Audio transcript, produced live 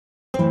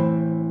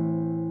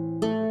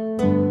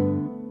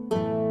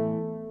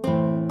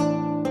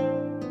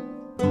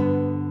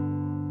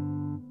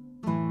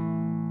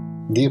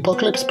The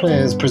Apocalypse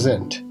Players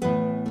present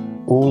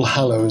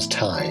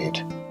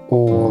Allhallowstide,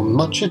 or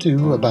Much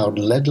Ado About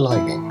Lead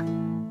Lining.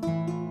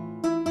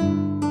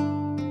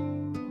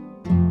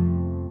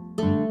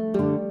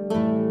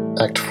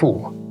 Act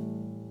 4.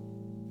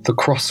 The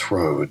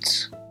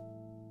Crossroads.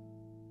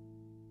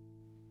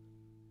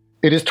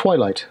 It is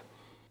twilight,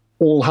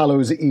 All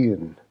Hallows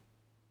E'en,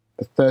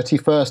 the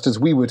 31st, as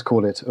we would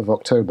call it, of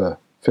October,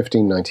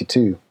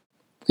 1592.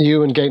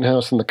 You and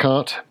Gatehouse and the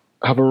cart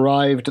have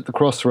arrived at the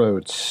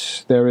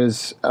crossroads. There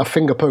is a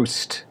finger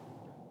post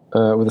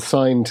with a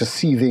sign to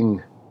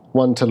Seething,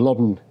 one to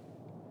Loddon,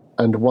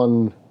 and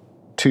one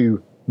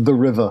to the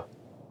river.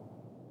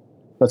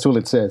 That's all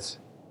it says.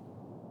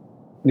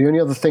 The only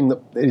other thing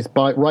that is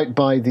right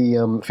by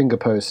the finger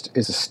post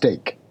is a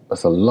stake.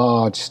 That's a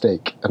large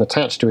stake, and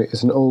attached to it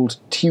is an old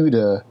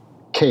Tudor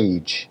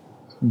cage,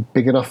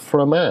 big enough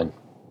for a man.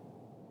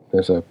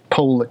 There's a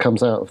pole that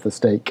comes out of the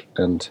stake,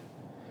 and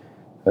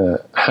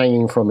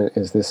hanging from it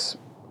is this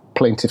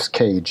plaintiff's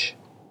cage.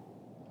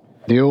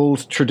 The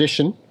old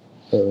tradition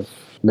of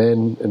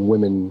men and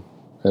women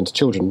and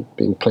children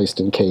being placed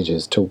in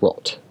cages to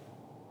rot.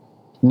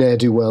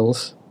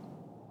 Ne'er-do-wells.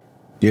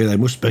 Yeah, they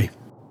must be.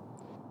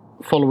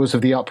 Followers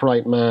of the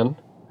upright man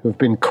who have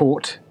been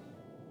caught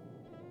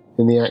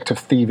in the act of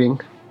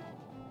thieving.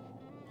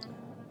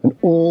 And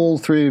all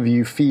three of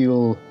you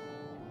feel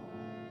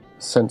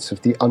a sense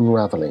of the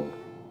unravelling.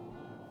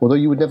 Although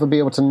you would never be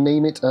able to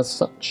name it as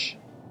such.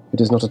 It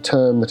is not a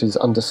term that is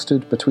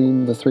understood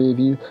between the three of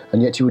you,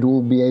 and yet you would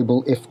all be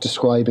able, if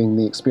describing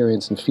the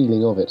experience and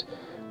feeling of it,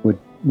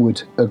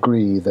 would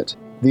agree that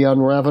the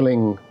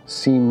unravelling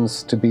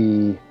seems to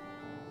be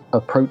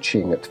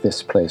approaching at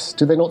this place.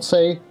 Do they not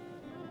say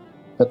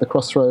at the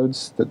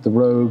crossroads that the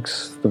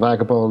rogues, the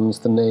vagabonds,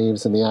 the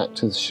knaves, and the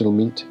actors shall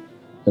meet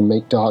and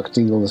make dark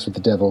deals with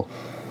the devil?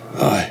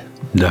 Aye.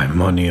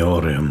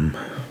 Daemoniorium.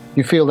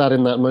 You feel that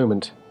in that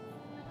moment.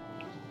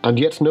 And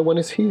yet no one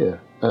is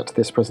here at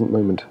this present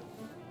moment.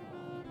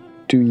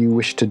 Do you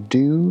wish to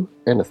do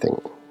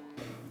anything?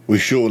 We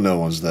sure no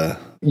one's there?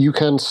 You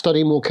can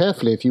study more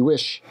carefully if you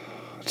wish.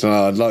 So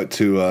I'd like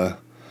to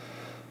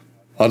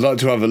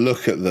have a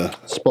look at the...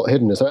 Spot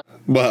hidden, is that?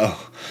 Well,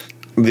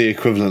 the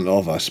equivalent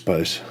of, I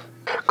suppose.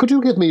 Could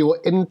you give me your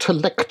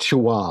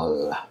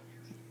intellectual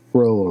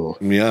roll?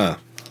 Yeah.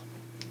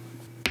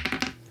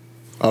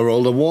 I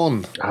rolled a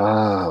 1.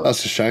 Ah.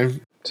 That's a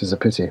shame. It is a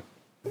pity.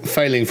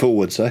 Failing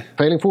forwards, eh?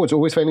 Failing forwards,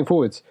 always failing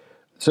forwards.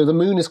 So the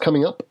moon is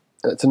coming up.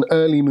 It's an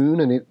early moon,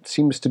 and it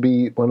seems to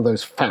be one of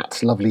those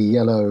fat, lovely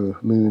yellow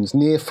moons,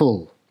 near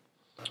full.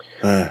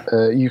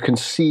 You can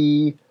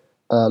see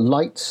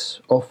lights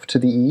off to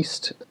the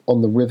east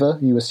on the river,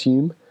 you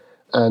assume,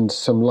 and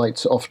some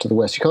lights off to the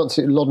west. You can't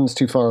see, Loddon's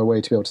too far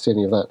away to be able to see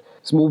any of that.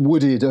 It's more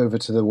wooded over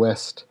to the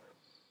west.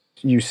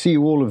 You see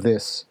all of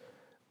this,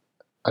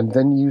 and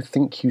then you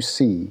think you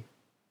see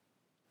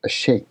a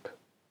shape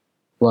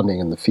running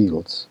in the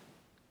fields.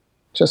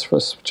 Just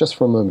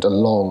for a moment, a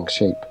long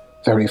shape,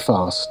 very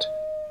fast,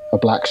 a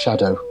black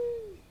shadow.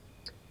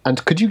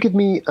 And could you give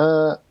me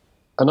an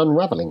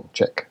unravelling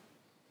check?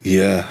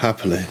 Yeah,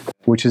 happily.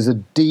 Which is a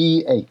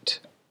D8.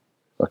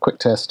 A quick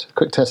test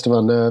of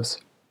our nerves.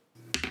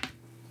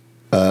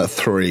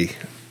 3.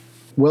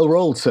 Well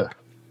rolled, sir.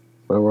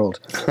 Well rolled.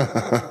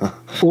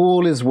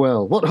 All is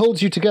well. What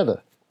holds you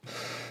together?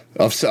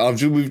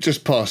 We've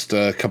just passed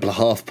a couple of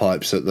half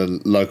pipes at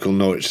the local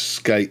Norwich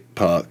skate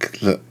park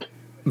that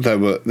they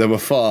were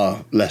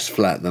far less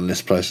flat than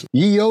this place.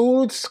 Ye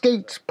old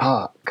skate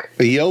park.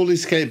 The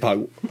oldest skate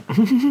park.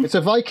 It's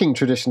a Viking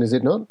tradition, is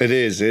it not? It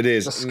is. The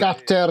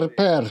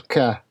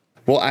Skatterperka.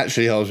 What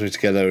actually holds me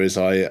together is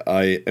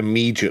I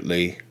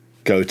immediately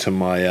go to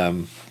my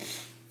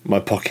my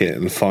pocket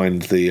and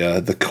find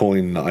the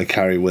coin that I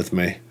carry with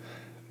me.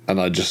 And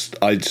I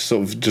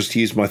sort of just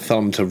use my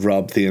thumb to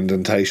rub the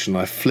indentation.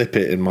 I flip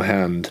it in my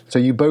hand. So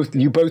you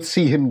both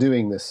see him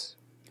doing this?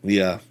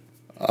 Yeah.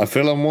 I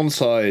feel on one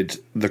side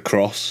the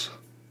cross,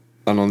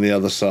 and on the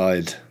other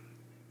side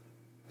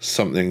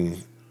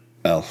something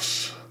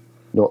else.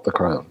 Not the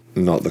crown.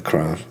 Not the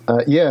crown.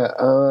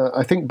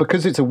 I think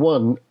because it's a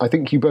 1, I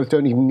think you both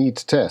don't even need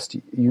to test.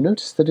 You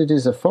notice that it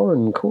is a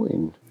foreign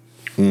coin.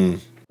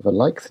 Of a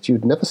like that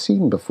you'd never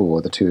seen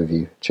before, the two of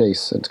you,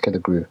 Chase and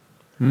Kelligrew.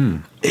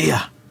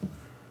 Here.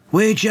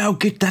 Where'd you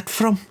get that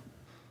from?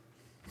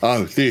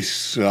 Oh,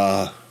 this,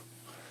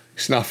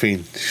 it's nothing.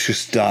 It's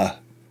just, got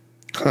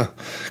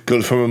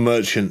it from a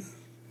merchant.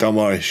 Don't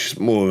worry, it's just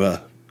more of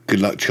a good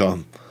luck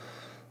charm.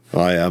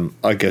 I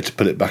go to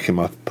put it back in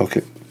my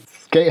pocket.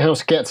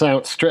 Gatehouse gets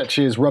out,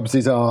 stretches, rubs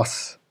his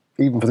arse,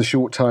 even for the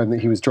short time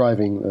that he was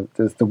driving.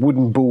 The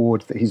wooden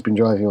board that he's been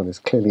driving on is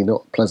clearly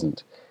not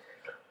pleasant.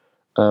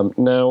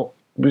 Now,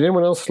 would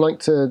anyone else like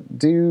to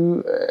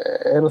do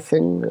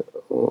anything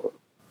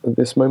at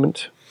this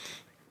moment?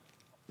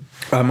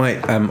 I might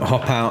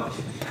hop out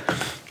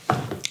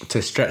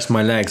to stretch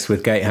my legs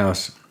with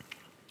Gatehouse.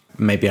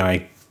 Maybe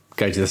I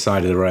go to the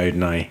side of the road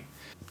and I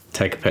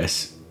take a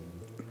piss,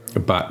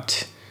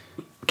 but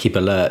keep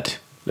alert,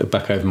 look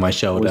back over my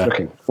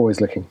shoulder.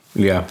 Always looking.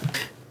 Yeah.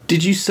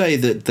 Did you say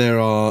that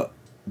there are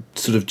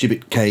sort of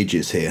gibbet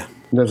cages here?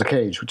 There's a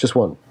cage, just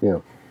one, yeah.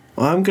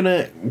 I'm going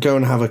to go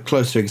and have a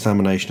closer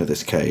examination of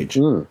this cage.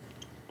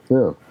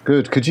 Yeah,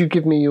 good. Could you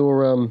give me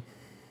your...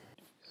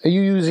 Are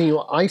you using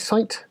your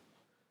eyesight?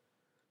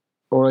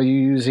 Or are you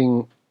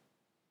using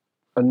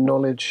a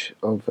knowledge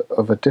of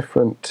a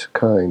different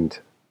kind?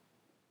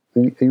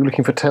 Are you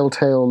looking for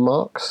telltale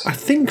marks? I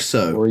think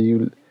so. Or are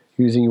you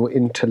using your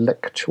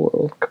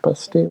intellectual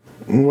capacity?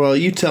 Well,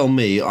 you tell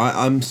me.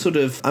 I'm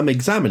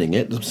examining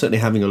it. I'm certainly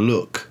having a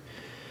look.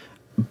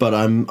 But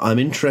I'm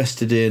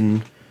interested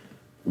in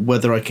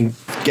whether I can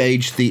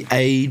gauge the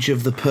age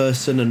of the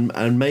person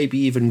and maybe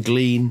even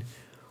glean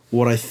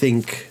what I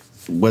think,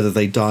 whether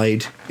they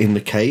died in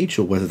the cage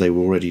or whether they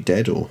were already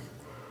dead or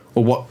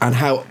what, and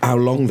how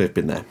long they've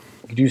been there.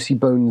 Do you see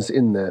bones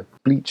in there?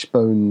 Bleached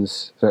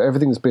bones. So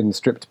everything's been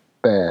stripped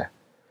bare.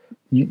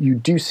 You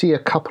do see a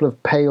couple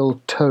of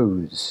pale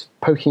toes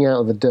poking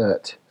out of the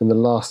dirt in the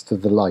last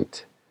of the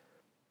light.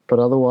 But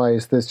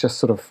otherwise, there's just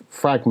sort of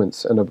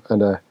fragments and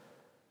a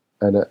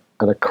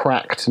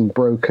cracked and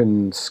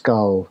broken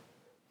skull.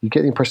 You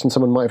get the impression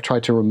someone might have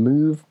tried to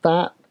remove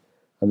that,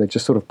 and they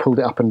just sort of pulled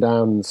it up and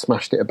down and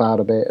smashed it about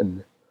a bit.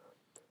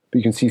 But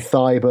you can see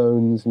thigh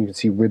bones, and you can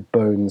see rib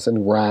bones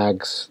and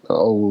rags,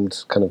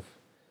 old kind of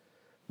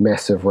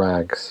mess of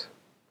rags.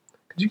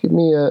 Could you give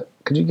me a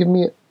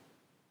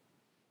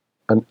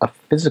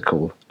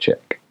physical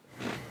check?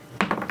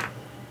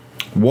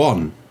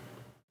 1.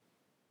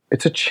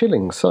 It's a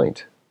chilling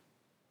sight,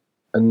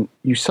 and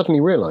you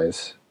suddenly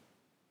realise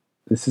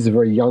this is a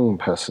very young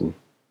person.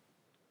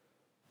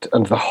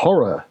 And the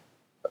horror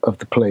of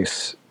the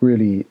place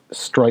really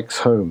strikes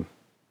home.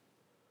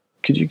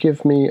 Could you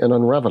give me an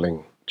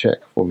unravelling check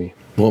for me?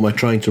 What am I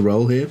trying to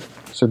roll here?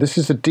 So this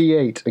is a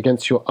D8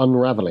 against your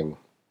unravelling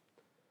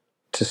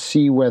to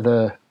see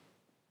whether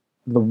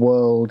the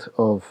world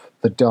of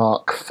the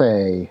dark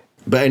fae...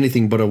 But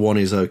anything but a 1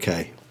 is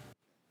okay.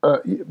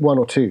 1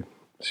 or 2.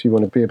 So you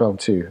want to be above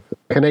 2.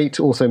 Can 8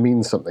 also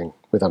means something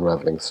with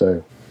unravelling,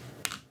 so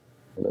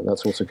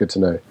that's also good to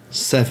know.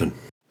 7.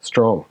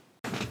 Strong.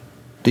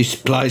 This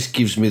place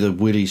gives me the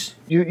willies.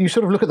 You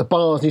sort of look at the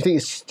bars and you think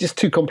it's just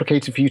too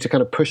complicated for you to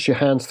kind of push your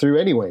hands through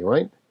anyway,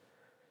 right?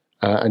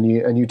 And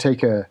you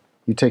take a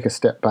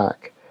step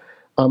back.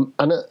 And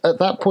at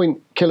that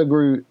point,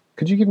 Killigrew,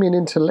 could you give me an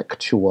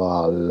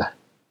intellectual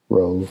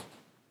roll?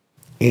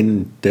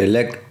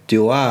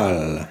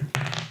 Intellectual.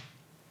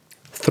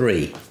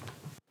 3.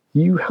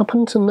 You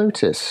happen to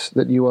notice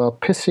that you are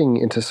pissing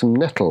into some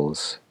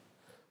nettles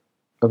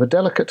of a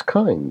delicate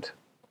kind.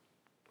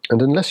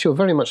 And unless you're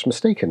very much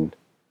mistaken,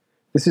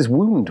 this is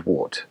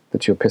woundwort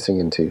that you're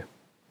pissing into.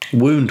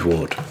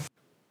 Woundwort.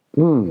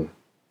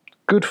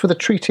 Good for the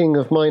treating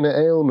of minor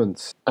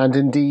ailments, and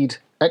indeed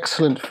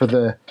excellent for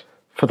the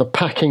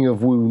packing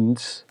of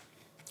wounds.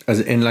 As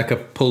in like a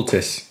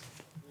poultice.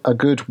 A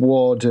good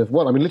wad of...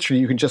 Well, I mean,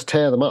 literally, you can just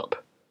tear them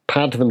up,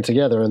 pad them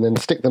together, and then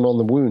stick them on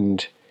the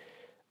wound,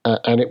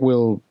 and it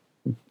will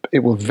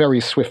very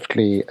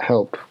swiftly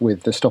help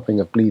with the stopping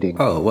of bleeding.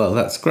 Oh, well,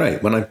 that's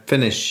great. When I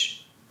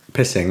finish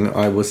pissing,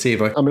 I will see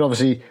if I... I mean,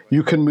 obviously,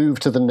 you can move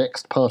to the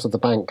next part of the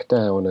bank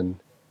down and...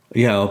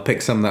 Yeah, I'll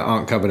pick some that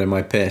aren't covered in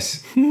my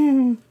piss.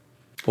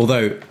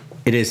 Although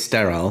it is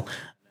sterile.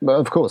 But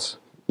of course,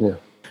 yeah.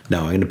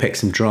 No, I'm going to pick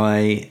some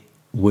dry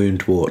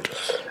woundwort.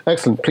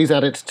 Excellent. Please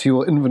add it to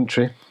your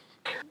inventory.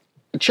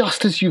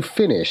 Just as you've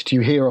finished,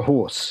 you hear a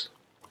horse.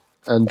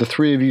 And the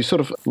three of you sort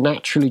of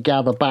naturally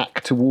gather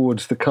back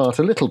towards the cart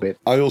a little bit.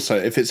 I also,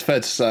 if it's fair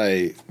to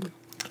say,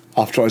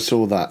 after I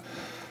saw that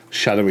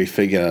shadowy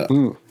figure,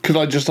 could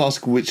I just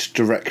ask which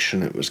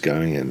direction it was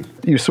going in?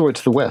 You saw it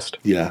to the west.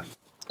 Yeah.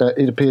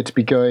 It appeared to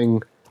be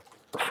going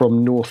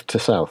from north to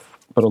south,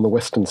 but on the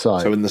western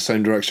side. So in the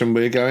same direction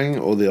we're going,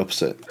 or the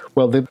opposite?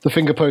 Well, the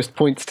finger post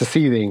points to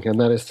Seething, and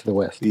that is to the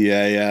west.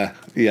 Yeah,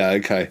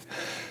 okay.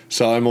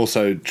 So I'm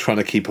also trying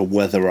to keep a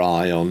weather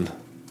eye on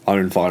our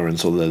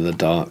environs, although they're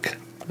dark.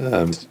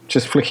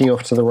 Just flicking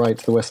off to the right,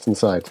 to the western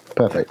side.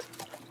 Perfect.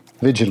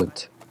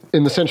 Vigilant.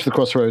 In the centre of the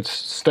crossroads,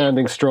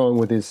 standing strong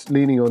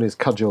leaning on his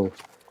cudgel,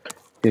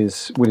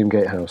 is William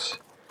Gatehouse.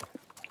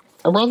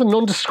 A rather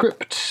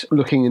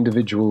nondescript-looking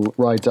individual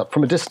rides up,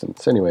 from a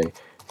distance anyway.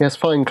 He has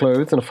fine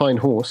clothes and a fine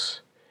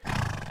horse,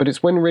 but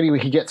it's when really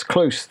he gets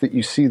close that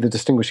you see the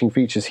distinguishing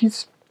features.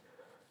 He's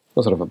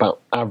sort of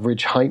about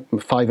average height,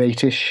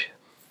 5'8"-ish,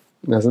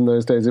 as in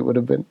those days it would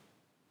have been.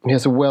 He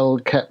has a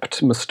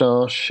well-kept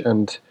moustache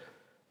and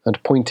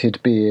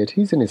pointed beard.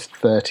 He's in his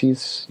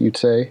 30s, you'd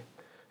say,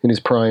 in his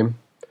prime.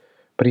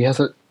 But he has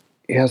a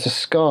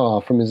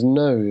scar from his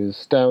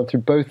nose down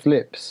through both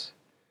lips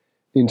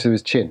into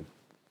his chin.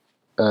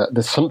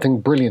 There's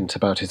something brilliant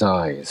about his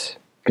eyes,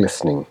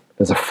 glistening.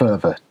 There's a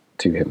fervour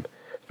to him.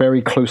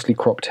 Very closely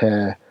cropped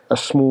hair, a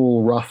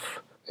small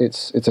ruff.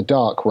 It's a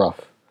dark ruff,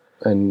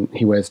 and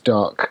he wears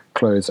dark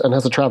clothes and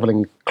has a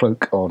travelling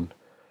cloak on.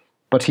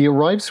 But he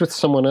arrives with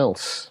someone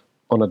else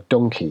on a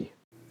donkey.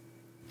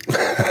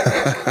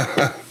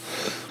 And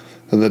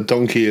the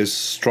donkey is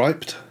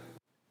striped?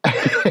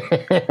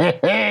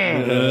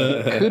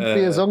 Could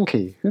be a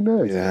zonkey. Who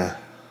knows? Yeah.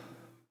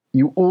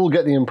 You all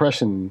get the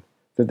impression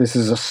that this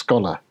is a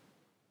scholar,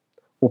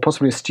 or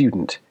possibly a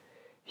student.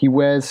 He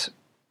wears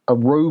a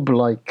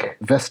robe-like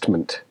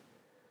vestment,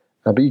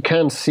 but you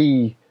can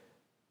see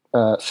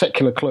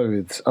secular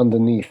clothes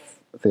underneath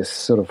this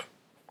sort of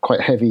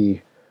quite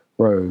heavy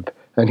robe.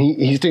 And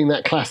he's doing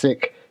that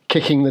classic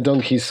kicking the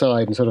donkey's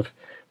side and sort of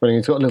running.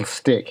 He's got a little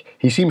stick.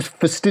 He seems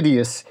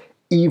fastidious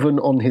even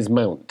on his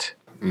mount.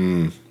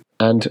 And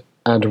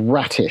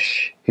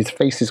rattish. His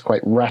face is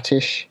quite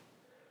rattish.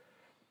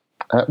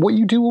 What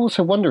you do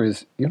also wonder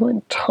is, you're not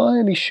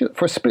entirely sure,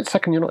 for a split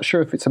second you're not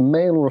sure if it's a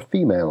male or a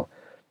female.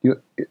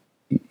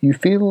 You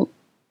feel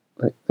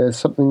like there's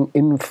something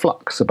in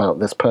flux about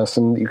this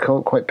person that you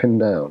can't quite pin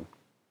down.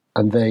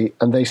 And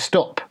they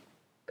stop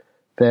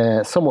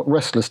their somewhat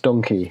restless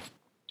donkey,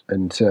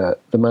 and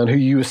the man who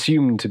you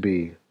assume to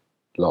be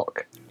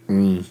Locke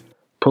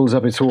pulls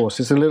up his horse.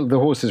 The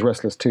horse is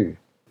restless too.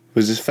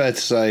 Was it fair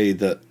to say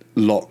that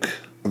Locke,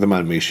 the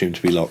man we assume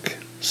to be Locke,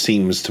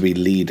 seems to be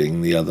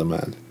leading the other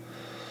man?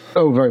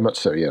 Oh, very much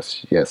so,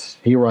 yes.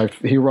 He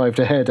arrived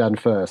ahead and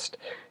first.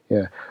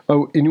 Yeah.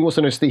 Oh, and you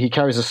also notice that he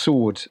carries a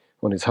sword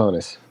on his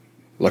harness.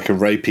 Like a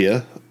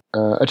rapier?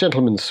 A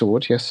gentleman's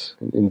sword, yes,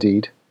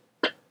 indeed.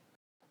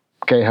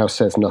 Gatehouse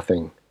says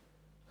nothing,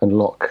 and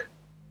Locke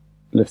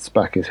lifts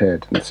back his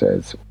head and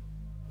says,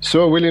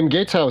 "So, William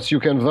Gatehouse, you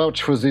can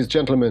vouch for this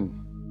gentleman?"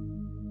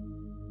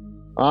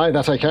 "Aye,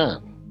 that I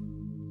can."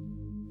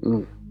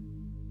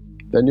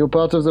 "Then your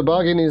part of the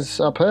bargain is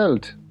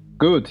upheld.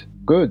 Good.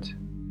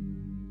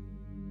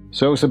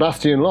 So,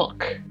 Sebastian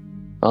Locke,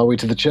 are we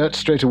to the church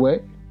straight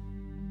away?"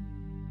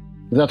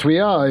 "That we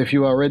are, if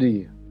you are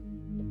ready.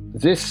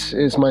 This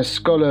is my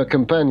scholar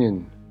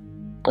companion.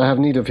 I have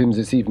need of him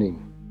this evening."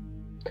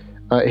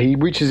 He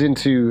reaches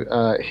into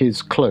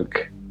his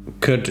cloak.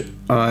 Could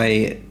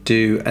I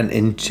do an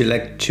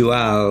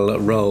intellectual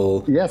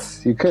roll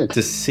Yes, you could.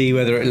 to see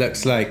whether it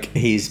looks like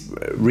he's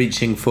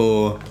reaching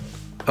for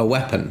a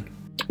weapon?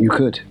 You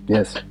could,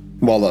 yes.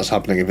 While that's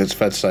happening, if it's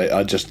fair to say,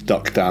 I just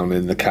duck down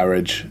in the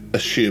carriage,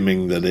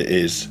 assuming that it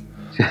is.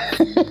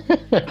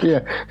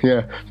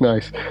 Yeah,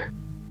 nice.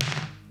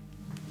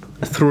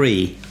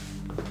 3.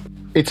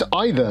 It's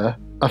either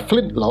a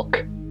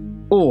flintlock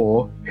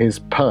or his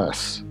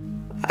purse.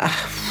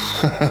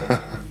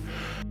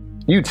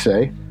 You'd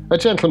say a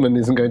gentleman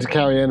isn't going to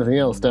carry anything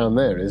else down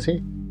there, is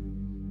he?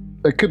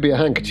 It could be a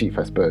handkerchief,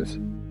 I suppose.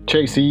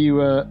 Chase, are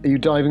you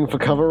diving for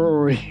cover,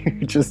 or are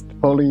you just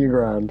holding your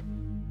ground?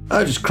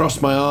 I just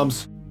crossed my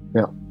arms.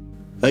 Yeah.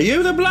 Are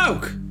you the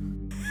bloke?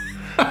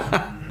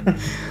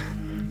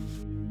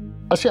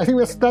 Actually, I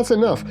think that's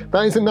enough.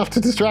 That is enough to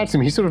distract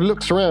him. He sort of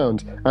looks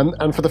around,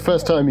 and for the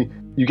first time,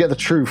 you get the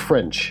true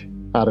French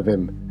out of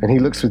him, and he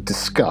looks with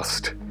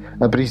disgust.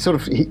 But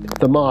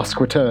the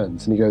mask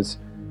returns, and he goes,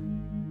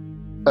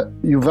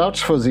 "You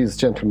vouch for these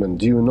gentlemen,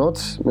 do you not,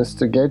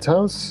 Mr.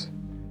 Gatehouse?"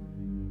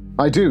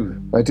 I do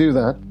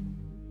that.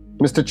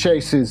 Mr.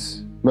 Chase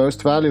is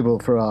most valuable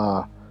for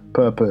our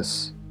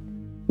purpose.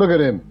 Look at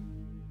him,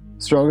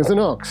 strong as an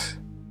ox."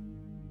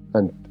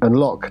 And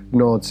Locke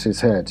nods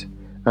his head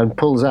and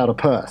pulls out a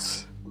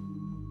purse,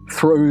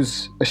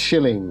 throws a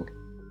shilling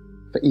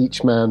for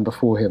each man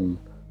before him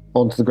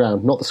onto the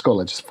ground. Not the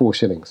scholar, just 4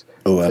 shillings.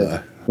 Oh,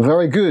 hello.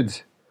 "Very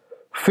good.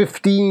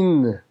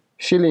 15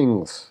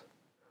 shillings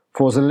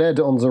for the lead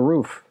on the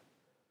roof.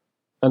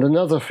 And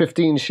another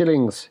 15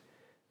 shillings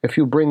if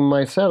you bring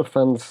myself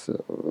and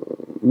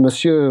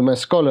Monsieur, my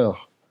scholar,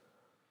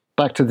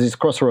 back to these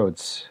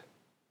crossroads."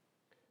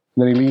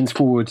 And then he leans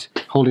forward,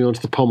 holding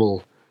onto the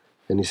pommel,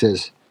 and he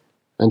says,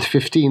 "And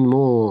 15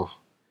 more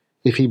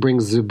if he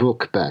brings the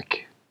book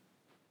back.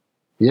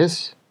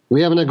 Yes?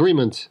 We have an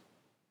agreement."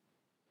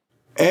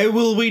 How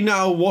will we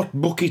know what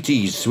book it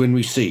is when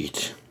we see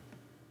it?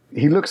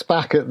 He looks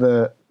back at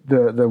the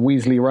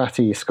Weasley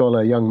ratty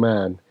scholar young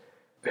man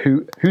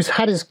who's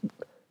had his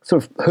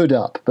sort of hood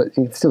up, but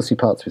you can still see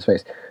parts of his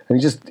face.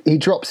 And he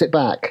drops it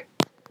back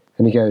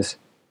and he goes,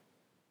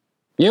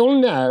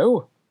 "You'll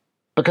know,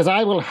 because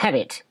I will have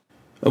it."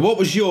 And what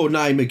was your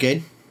name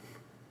again?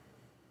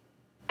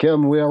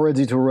 "Come, we are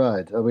ready to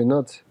ride, are we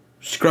not?"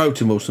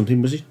 Scrotum or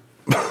something, was it?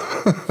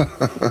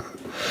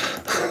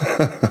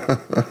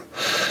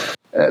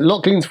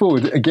 Locke leans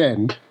forward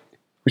again,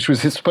 which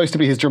was supposed to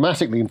be his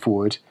dramatic lean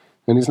forward,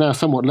 and is now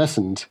somewhat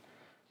lessened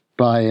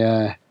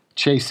by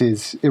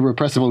Chase's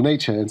irrepressible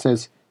nature, and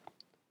says,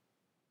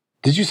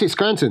 "Did you say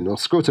Scranton or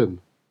Scrotum?"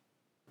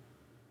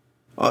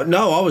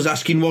 No, I was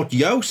asking what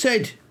Yo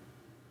said.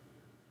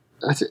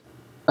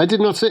 I did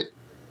not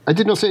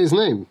say his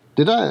name,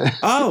 did I?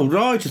 Oh,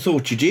 right, I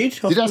thought you did.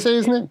 Did I say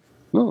his name?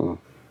 No.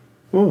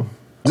 Oh.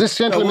 This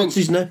gentleman. What's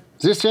his name?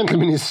 This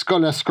gentleman is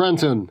Scholar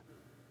Scranton.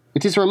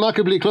 It is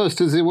remarkably close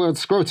to the word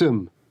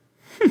scrotum.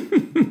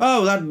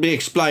 Oh, that'd be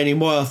explaining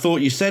why I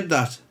thought you said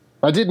that.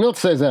 I did not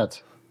say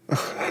that.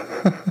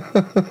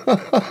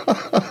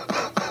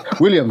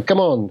 William, come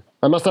on.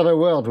 I must have a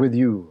word with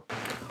you.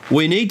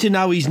 We need to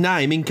know his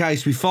name in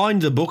case we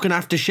find the book and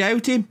have to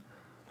shout him.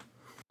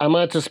 am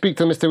I to speak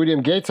to Mr.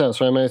 William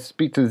Gatehouse, or am I to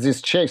speak to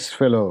this Chase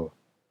fellow?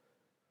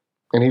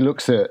 And he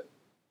looks at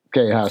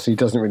Gatehouse. He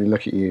doesn't really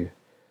look at you.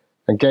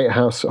 And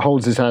Gatehouse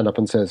holds his hand up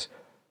and says,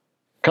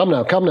 come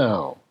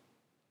now,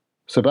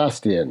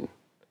 Sebastian.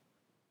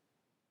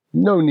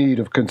 No need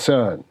of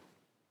concern.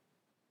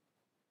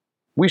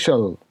 We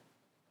shall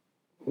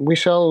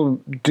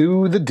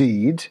do the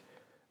deed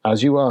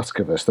as you ask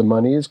of us. The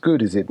money is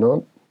good, is it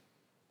not?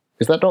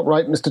 Is that not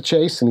right, Mr.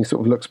 Chase? And he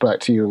sort of looks back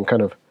to you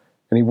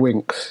and he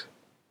winks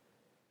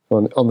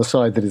on the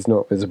side that is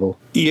not visible.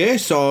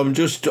 Yes, I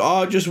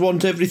just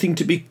want everything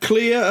to be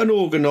clear and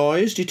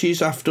organised. It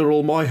is, after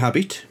all, my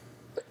habit.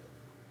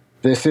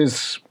 This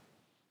is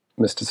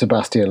Mr.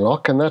 Sebastian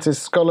Locke, and that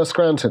is Scholar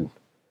Scranton.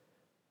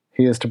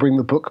 He is to bring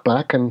the book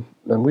back, and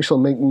we shall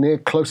make near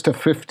close to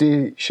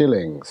 50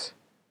 shillings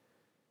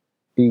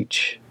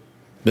each.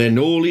 Then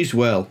all is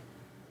well.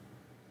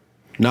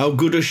 No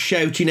good as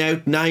shouting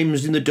out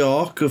names in the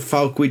dark of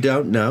folk we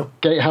don't know.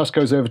 Gatehouse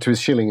goes over to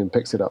his shilling and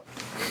picks it up.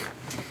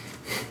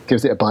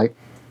 Gives it a bite.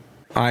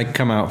 I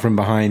come out from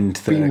behind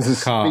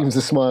the car. Beams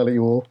a smile at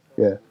you all.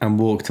 Yeah. And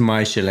walk to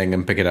my shilling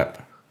and pick it up.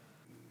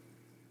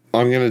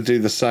 I'm going to do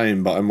the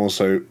same, but I'm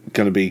also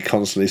going to be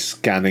constantly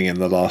scanning in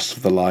the last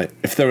of the light.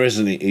 If there is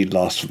any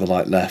last of the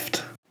light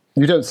left.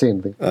 You don't see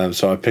anything.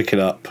 So I pick it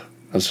up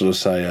and sort of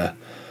say,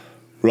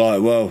 right,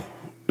 well,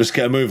 let's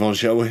get a move on,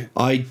 shall we?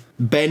 I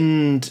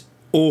bend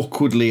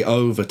awkwardly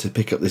over to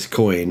pick up this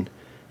coin,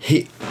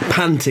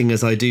 panting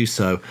as I do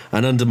so,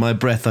 and under my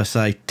breath I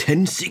say,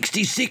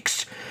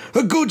 1066,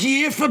 a good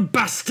year for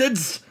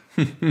bastards.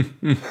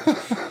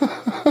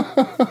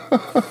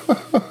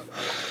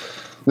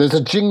 There's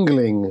a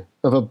jingling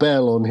of a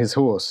bell on his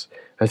horse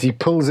as he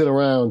pulls it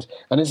around,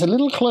 and it's a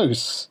little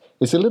close.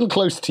 It's a little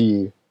close to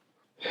you.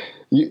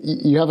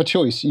 You have a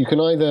choice. You can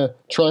either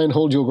try and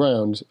hold your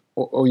ground,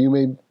 or you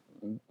may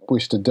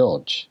wish to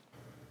dodge.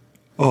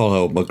 I'll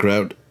hold my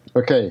ground.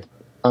 Okay.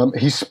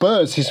 He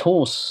spurs his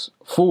horse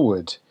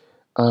forward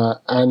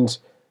and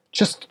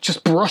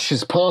just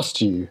brushes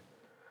past you.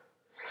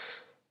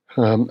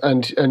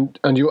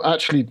 And you're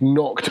actually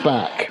knocked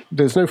back.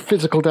 There's no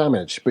physical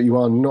damage, but you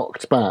are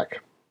knocked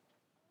back.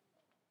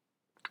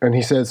 And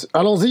he says,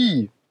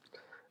 Allons-y!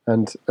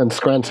 And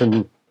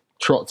Scranton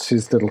trots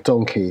his little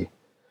donkey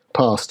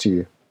past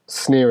you,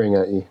 sneering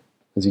at you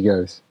as he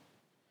goes.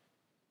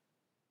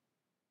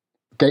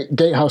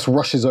 Gatehouse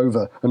rushes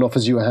over and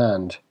offers you a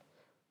hand,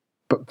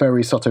 but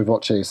very sotto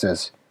voce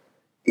says,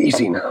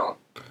 easy now.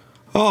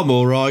 I'm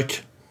all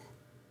right.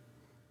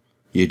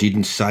 You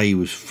didn't say he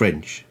was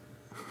French.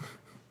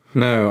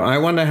 No, I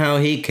wonder how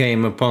he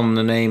came upon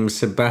the name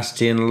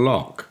Sebastian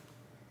Locke.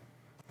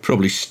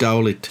 Probably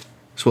stole it.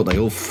 That's what they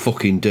all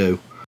fucking do.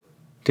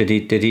 Did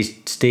he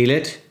steal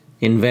it?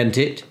 Invent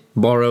it?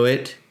 Borrow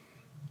it?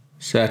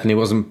 Certainly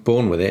wasn't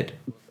born with it.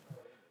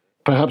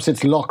 Perhaps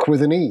it's Locke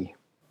with an E.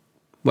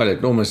 Well,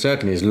 it almost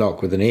certainly is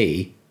Locke with an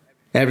E.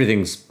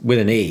 Everything's with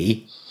an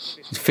E.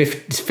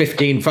 It's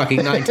 15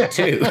 fucking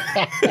 92.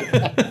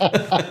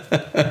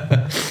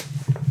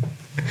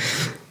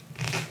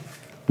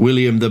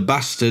 William the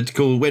Bastard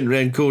went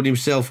round and called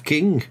himself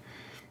king.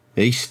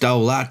 He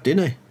stole that,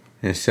 didn't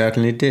he? It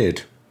certainly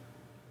did.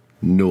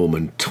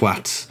 Norman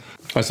twats.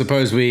 I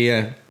suppose we...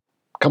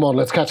 Come on,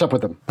 let's catch up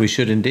with them. We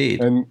should indeed.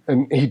 And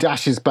he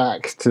dashes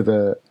back to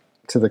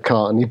the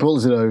cart and he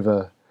pulls it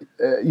over.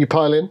 You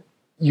pile in.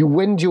 You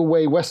wend your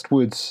way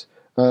westwards.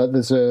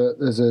 There's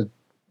a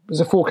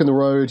fork in the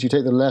road. You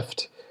take the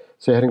left,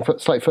 so you're heading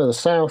slightly further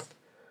south.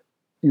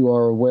 You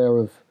are aware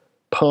of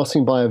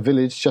passing by a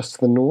village just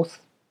to the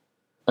north,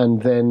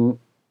 and then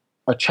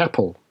a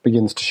chapel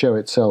begins to show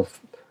itself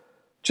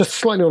just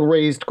slightly on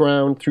raised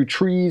ground through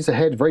trees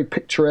ahead, very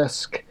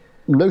picturesque.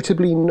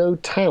 Notably, no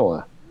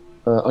tower.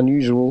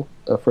 Unusual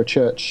for a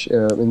church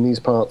in these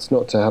parts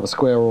not to have a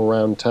square or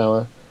round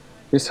tower.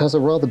 This has a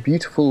rather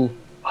beautiful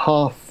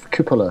half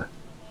cupola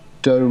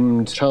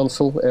domed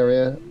chancel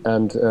area,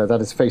 and that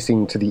is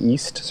facing to the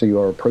east, so you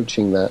are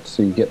approaching that,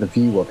 so you get the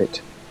view of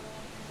it.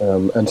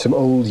 And some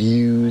old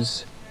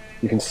yews.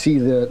 You can see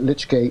the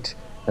lich gate,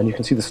 and you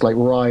can see the slight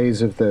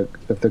rise of the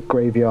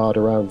graveyard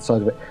around the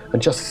side of it.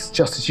 And just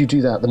as you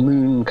do that, the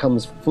moon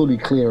comes fully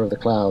clear of the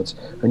clouds,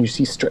 and you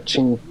see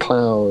stretching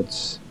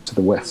clouds to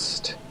the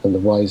west, and the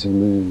rising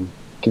moon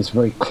gives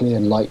very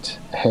clear light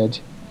ahead.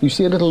 You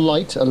see a little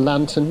light, a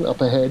lantern up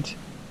ahead,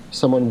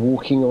 someone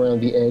walking around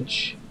the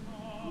edge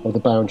of the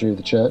boundary of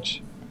the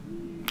church.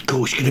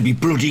 God, it's going to be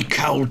bloody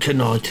cold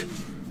tonight.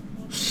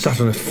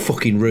 Sat on a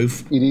fucking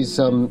roof. It is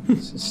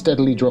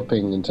steadily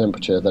dropping in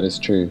temperature, that is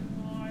true.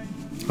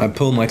 I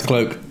pull my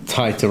cloak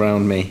tight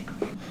around me.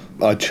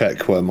 I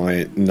check where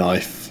my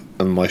knife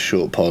and my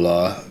short pole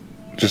are,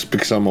 just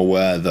because I'm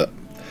aware that,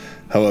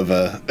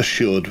 however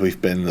assured we've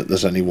been that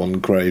there's only one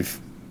grave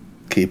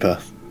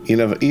keeper, you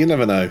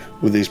never know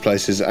with these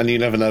places, and you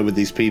never know with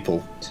these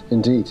people.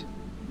 Indeed.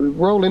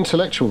 Roll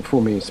intellectual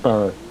for me,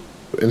 Sparrow.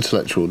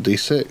 Intellectual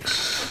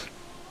D6.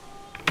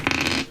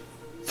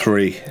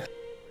 3.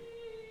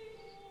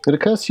 It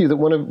occurs to you that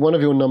one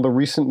of your number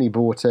recently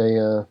bought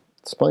a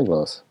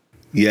spyglass.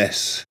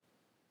 Yes.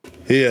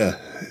 Here,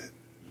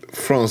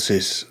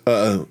 Francis,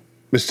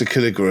 Mr.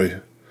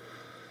 Killigrew.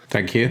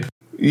 Thank you.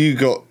 You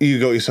got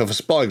yourself a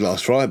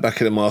spyglass, right,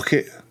 back in the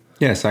market?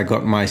 Yes, I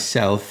got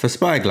myself a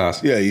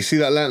spyglass. Yeah, you see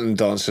that lantern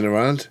dancing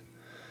around?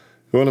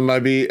 You want to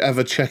maybe have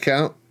a check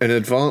out in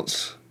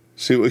advance?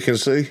 See what we can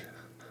see?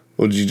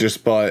 Or did you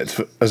just buy it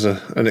as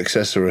an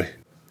accessory?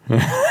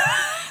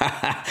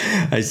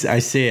 I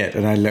see it,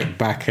 and I look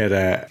back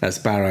at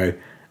Sparrow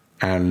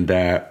and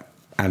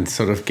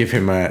sort of give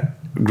him a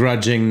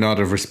grudging nod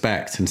of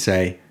respect and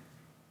say,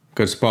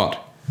 "Good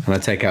spot." And I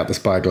take out the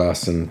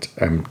spyglass and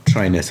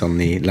train it on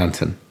the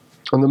lantern.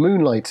 And the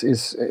moonlight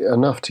is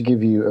enough to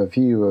give you a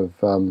view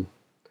of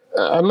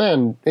a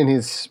man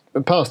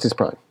past his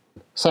prime.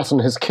 Saturn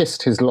has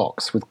kissed his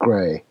locks with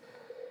grey,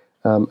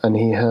 and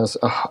he has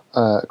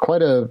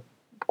quite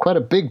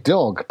a big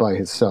dog by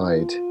his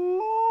side,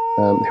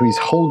 who he's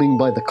holding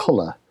by the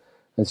collar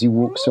as he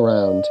walks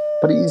around.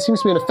 But he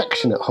seems to be an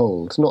affectionate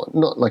hold,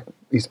 not like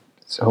he's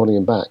holding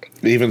him back.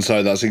 Even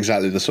so, that's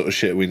exactly the sort of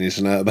shit we need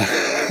to know about.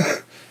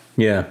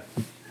 Yeah.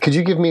 Could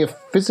you give me a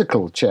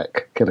physical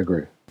check,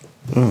 Killigrew?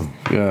 Oh,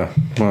 yeah.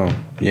 Well,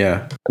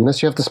 yeah.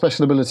 Unless you have the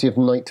special ability of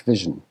night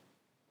vision,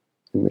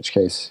 in which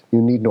case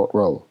you need not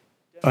roll.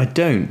 I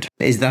don't.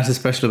 Is that a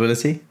special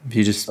ability? If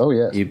you just... Oh,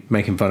 yes. You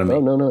making fun of me? Oh,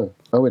 no.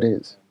 Oh, it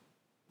is.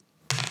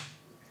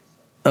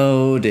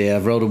 Oh, dear.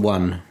 I've rolled a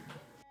 1.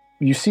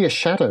 You see a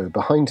shadow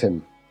behind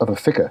him of a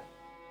figure.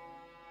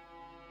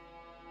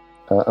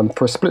 And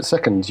for a split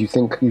second, you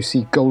think you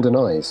see golden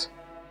eyes.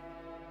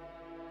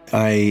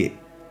 I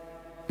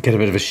get a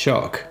bit of a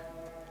shock.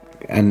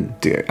 And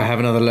I have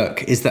another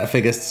look. Is that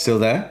figure still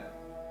there?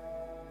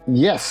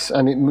 Yes,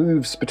 and it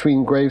moves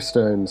between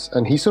gravestones,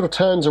 and he sort of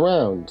turns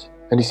around,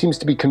 and he seems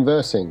to be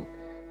conversing,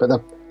 but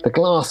the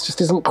glass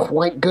just isn't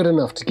quite good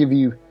enough to give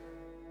you...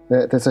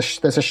 There's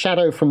a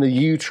shadow from the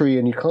yew tree,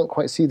 and you can't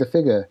quite see the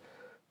figure,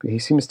 but he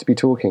seems to be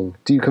talking.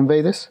 Do you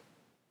convey this?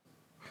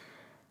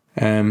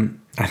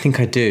 I think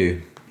I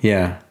do,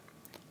 yeah.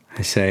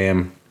 I say,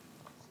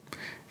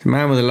 it's a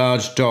man with a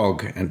large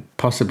dog and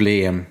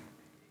possibly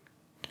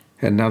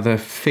another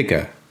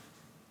figure.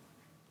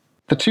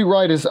 The two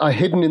riders are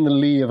hidden in the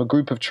lee of a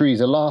group of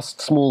trees, a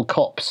last small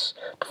copse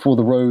before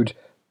the road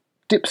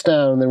dips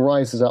down and then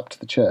rises up to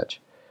the church.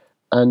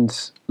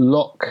 And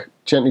Locke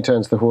gently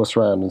turns the horse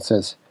round and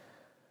says,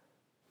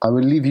 "I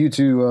will leave you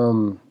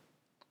to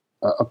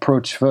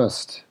approach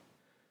first,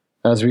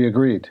 as we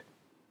agreed."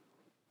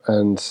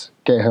 And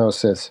Gatehouse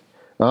says,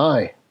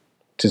 "Aye,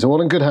 'tis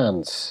all in good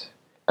hands."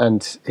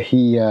 And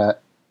he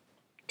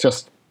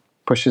just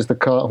pushes the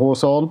cart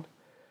horse on,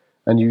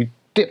 and you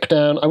dip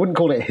down. I wouldn't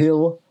call it a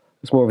hill.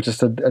 It's more of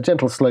just a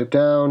gentle slope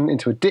down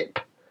into a dip.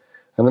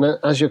 And then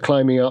as you're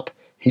climbing up,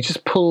 he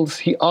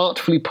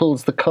artfully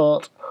pulls the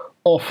cart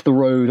off the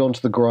road onto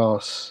the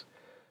grass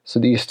so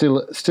that you're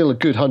still a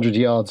good 100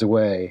 yards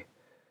away.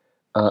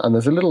 And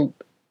there's a little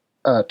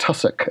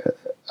tussock,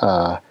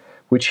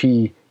 which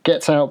he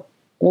gets out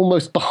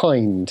almost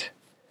behind,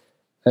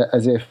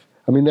 as if...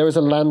 I mean, there is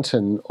a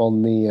lantern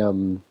on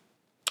the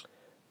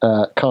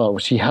cart,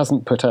 which he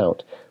hasn't put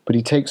out, but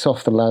he takes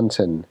off the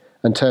lantern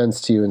and turns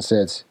to you and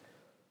says,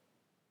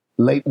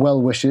 "Late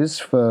well wishes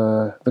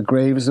for the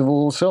graves of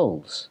all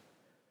souls.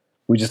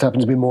 We just happen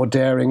to be more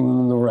daring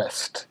than the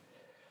rest."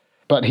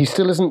 But he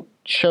still isn't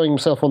showing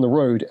himself on the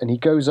road, and he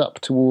goes up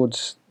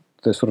towards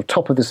the sort of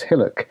top of this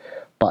hillock,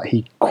 but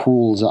he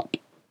crawls up.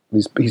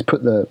 He's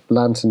put the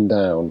lantern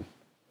down.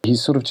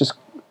 He's sort of just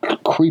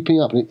creeping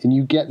up, and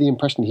you get the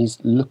impression he's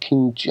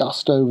looking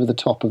just over the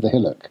top of the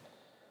hillock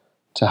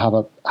to have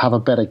a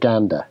better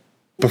gander.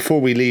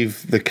 Before we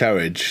leave the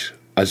carriage,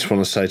 I just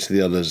want to say to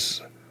the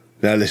others,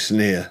 now listen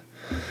here,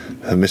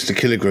 Mr.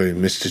 Killigrew,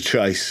 Mr.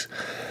 Chase,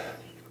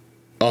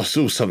 I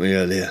saw something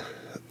earlier,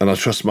 and I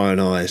trust my own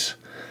eyes.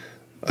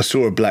 I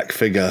saw a black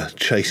figure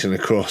chasing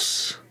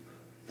across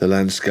the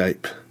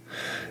landscape.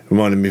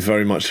 Reminded me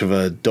very much of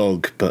a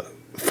dog, but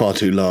far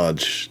too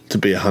large to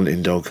be a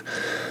hunting dog.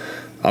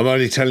 I'm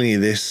only telling you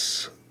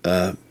this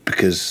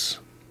because,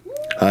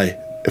 hey,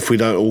 if we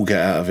don't all get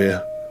out of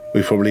here,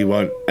 we probably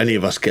won't, any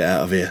of us get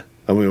out of here,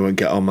 and we won't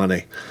get our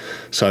money.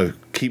 So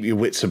keep your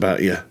wits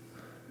about you.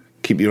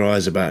 Keep your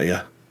eyes about you.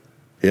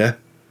 Yeah?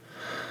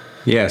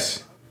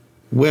 Yes.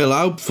 Well,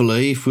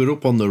 hopefully, if we're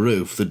up on the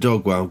roof, the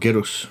dog won't get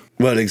us.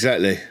 Well,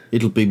 exactly.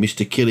 It'll be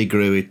Mr.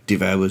 Killigrew it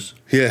devours.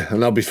 Yeah,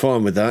 and I'll be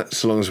fine with that,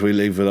 so long as we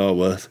leave with our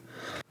worth.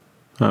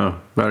 Oh,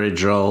 very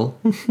droll.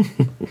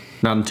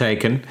 None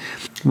taken.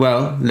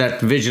 Well,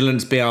 let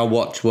vigilance be our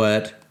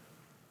watchword.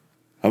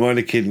 I'm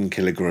only kidding,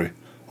 Killigrew.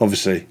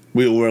 Obviously,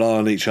 we all rely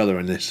on each other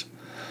in this.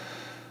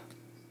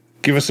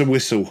 Give us a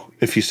whistle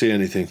if you see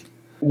anything.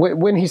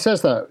 When he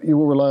says that, you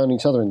will rely on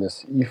each other in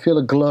this, you feel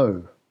a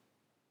glow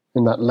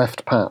in that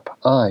left pap.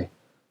 Aye,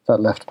 that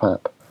left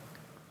pap.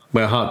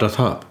 Where heart doth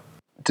hop.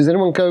 Does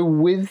anyone go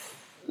with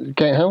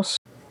Gatehouse?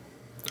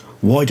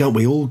 Why don't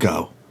we all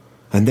go?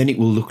 And then it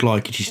will look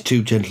like it is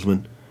two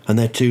gentlemen, and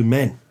they're two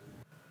men.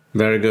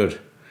 Very good.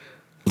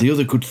 The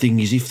other good thing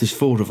is if there's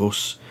four of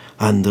us,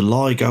 and the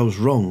lie goes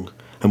wrong,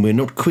 and we're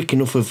not quick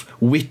enough of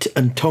wit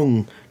and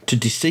tongue to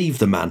deceive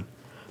the man.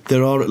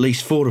 There are at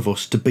least 4 of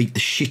us to beat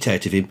the shit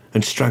out of him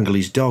and strangle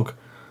his dog.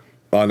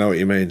 I know what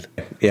you mean.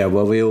 Yeah,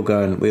 well, we all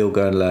go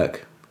and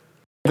lurk.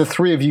 The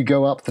 3 of you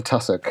go up the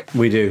tussock,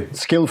 We do.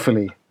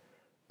 skillfully,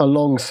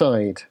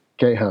 alongside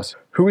Gatehouse,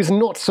 who is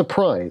not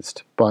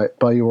surprised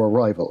by your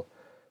arrival,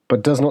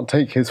 but does not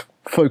take his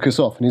focus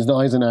off, and his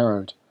eyes are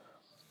narrowed.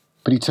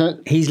 But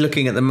He's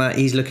looking at the man.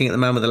 He's looking at the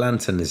man with the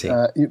lantern, is he?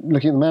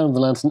 looking at the man with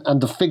the lantern and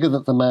the figure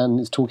that the man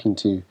is talking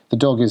to. The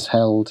dog is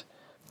held,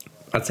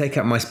 I take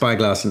out my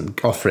spyglass and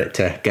offer it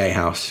to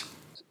Gatehouse.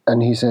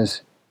 and he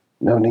says,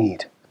 "No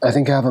need. I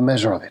think I have a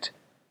measure of it.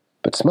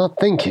 But smart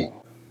thinking."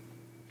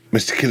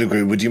 Mr.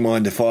 Killigrew, would you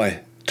mind if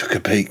I took a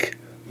peek?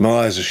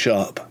 My eyes are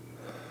sharp.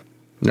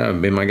 No,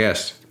 be my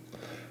guest.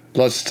 I'd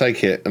like to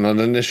take it, and I'd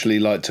initially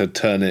like to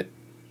turn it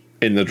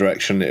in the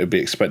direction it would be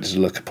expected to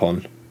look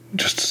upon,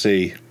 just to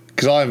see,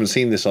 because I haven't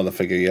seen this other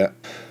figure yet.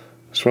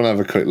 Just want to have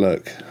a quick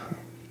look.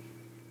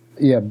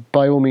 Yeah,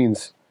 by all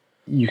means,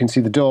 you can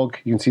see the dog,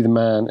 you can see the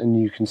man, and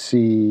you can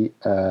see...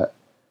 well,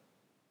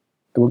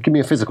 give me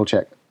a physical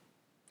check.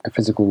 A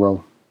physical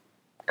roll.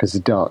 Because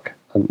it's dark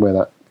and where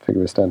that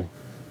figure is standing.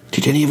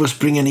 Did any of us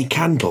bring any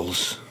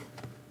candles?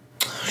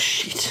 Oh,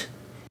 shit.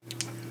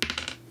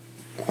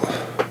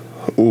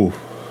 Ooh,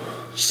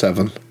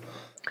 7.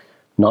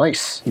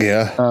 Nice.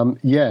 Yeah.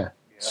 Yeah.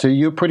 So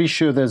you're pretty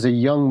sure there's a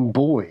young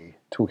boy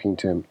talking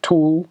to him.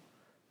 Tall,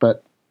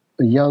 but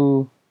a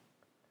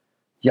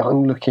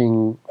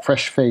young-looking,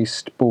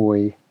 fresh-faced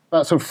boy.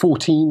 About sort of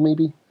 14,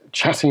 maybe.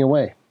 Chatting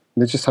away.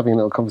 They're just having a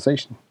little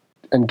conversation.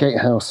 And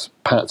Gatehouse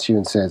pats you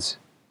and says,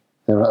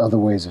 "There are other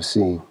ways of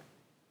seeing."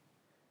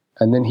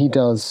 And then he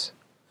does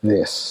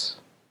this.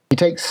 He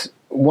takes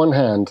one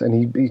hand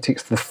and he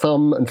takes the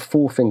thumb and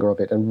forefinger of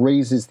it and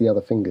raises the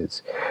other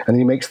fingers. And then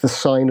he makes the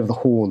sign of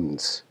the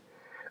horns.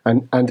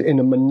 And in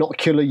a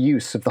monocular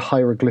use of the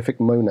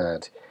hieroglyphic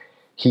monad,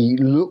 he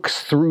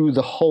looks through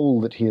the hole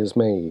that he has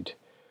made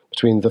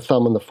between the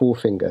thumb and the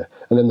forefinger,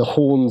 and then the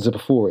horns are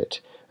before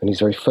it, and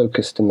he's very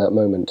focused in that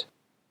moment.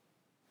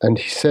 And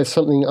he says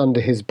something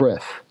under his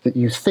breath that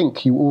you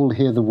think you all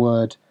hear the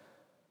word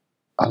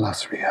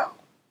Allhallowstide.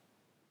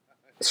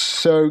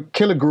 So,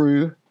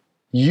 Killigrew,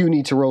 you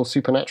need to roll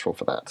supernatural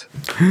for that.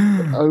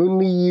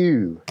 Only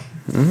you,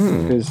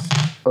 because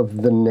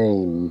of the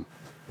name.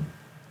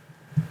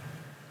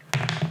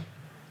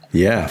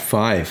 Yeah,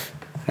 5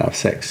 out of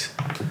 6.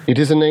 It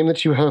is a name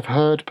that you have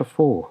heard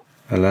before.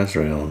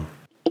 Alazrael.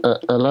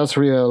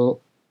 Allhallowstide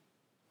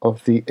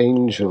of the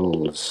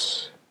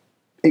Angels.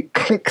 It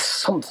clicks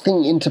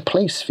something into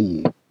place for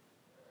you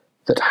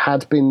that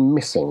had been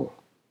missing.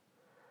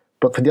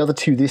 But for the other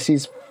 2, this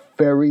is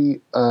very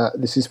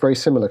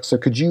similar. So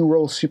could you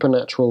roll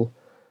supernatural,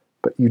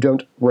 but you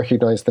don't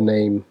recognize the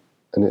name,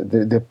 and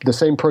the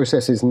same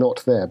process is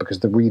not there because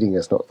the reading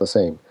is not the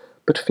same.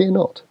 But fear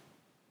not,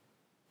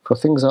 for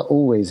things are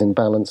always in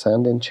balance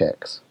and in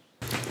checks.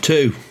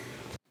 2.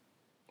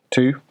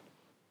 2.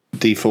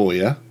 D4,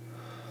 yeah?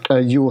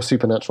 Your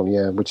supernatural,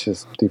 yeah, which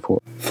is D4.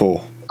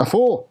 4. A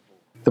 4!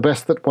 The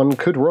best that one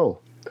could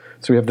roll.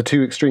 So we have the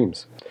 2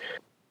 extremes.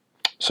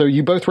 So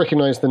you both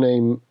recognize the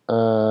name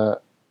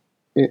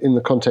in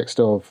the context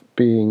of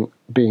being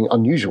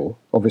unusual,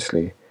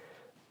 obviously.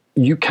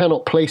 You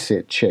cannot place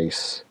it,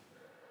 Chase,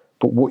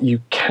 but what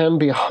you can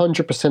be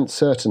 100%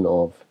 certain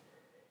of,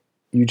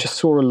 you just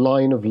saw a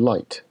line of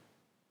light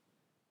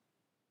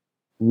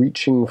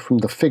reaching from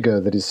the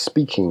figure that is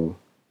speaking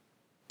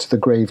to the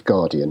grave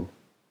guardian.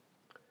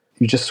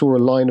 You just saw a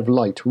line of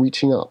light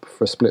reaching up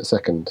for a split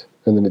second,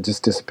 and then it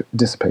just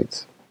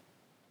dissipates.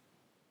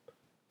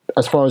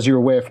 As far as you're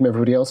aware from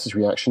everybody else's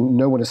reaction,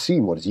 no one has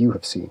seen what you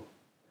have seen.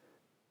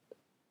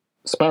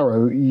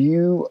 Sparrow,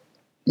 you're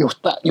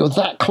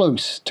that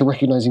close to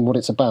recognizing what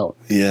it's about.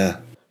 Yeah.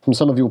 From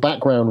some of your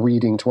background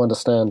reading to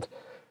understand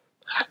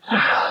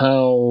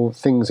how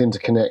things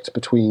interconnect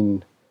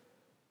between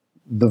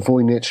the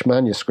Voynich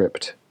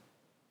manuscript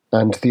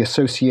and the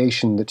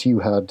association that you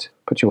had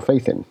put your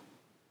faith in,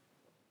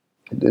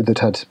 that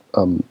had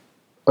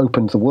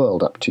opened the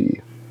world up to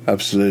you.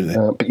 Absolutely.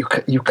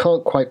 But you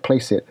can't quite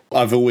place it.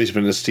 I've always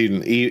been a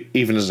student,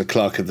 even as a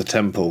clerk of the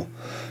temple.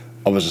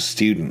 I was a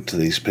student to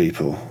these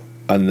people,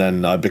 and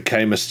then I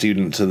became a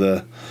student to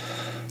the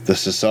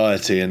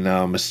society, and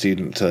now I'm a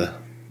student to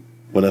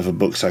whatever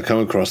books I come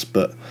across.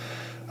 But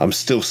I'm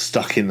still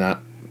stuck in that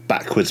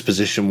backwards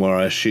position where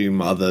I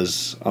assume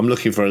others. I'm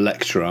looking for a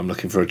lecturer. I'm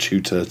looking for a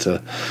tutor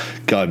to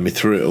guide me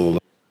through it all.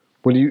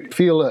 Well, you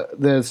feel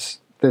there's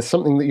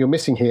something that you're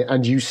missing here,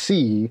 and you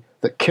see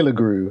that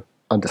Killigrew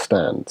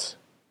understands.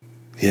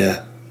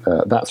 Yeah.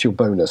 That's your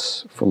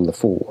bonus from the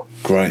 4.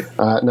 Great.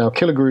 Now,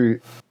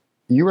 Killigrew,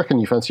 you reckon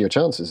you fancy your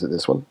chances at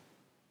this one?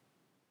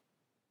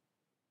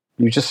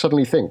 You just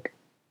suddenly think,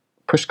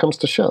 push comes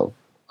to shove,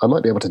 I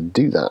might be able to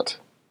do that.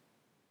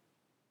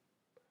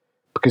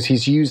 Because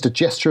he's used a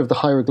gesture of the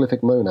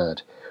hieroglyphic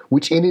monad,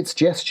 which in its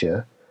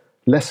gesture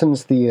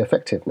lessens the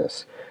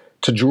effectiveness.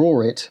 To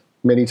draw it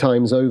many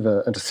times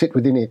over and to sit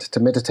within it,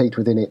 to meditate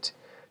within it,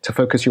 to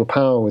focus your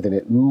power within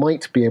it,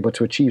 might be able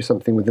to achieve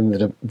something within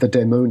the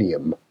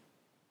daemonium.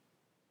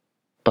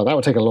 But that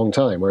would take a long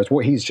time, whereas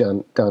what he's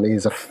done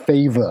is a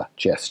favour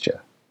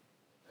gesture.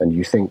 And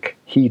you think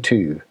he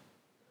too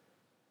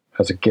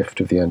has a gift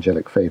of the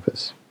angelic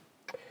favours.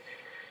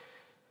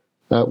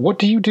 What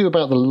do you do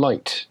about the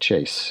light,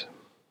 Chase?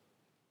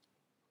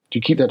 Do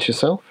you keep that to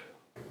yourself?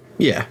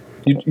 Yeah.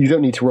 You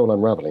don't need to roll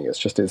unravelling,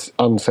 it's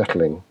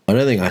unsettling. I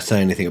don't think I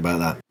say anything about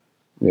that.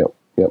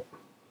 Yep.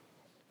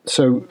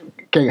 So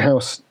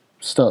Gatehouse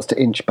starts to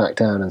inch back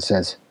down and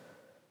says,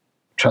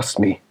 "Trust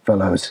me,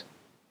 fellows.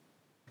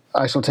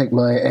 I shall take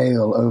my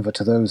ale over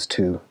to those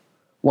two.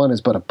 One is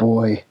but a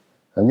boy,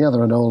 and the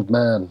other an old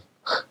man.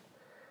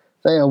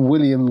 They are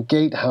William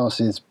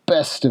Gatehouse's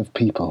best of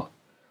people.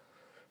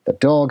 The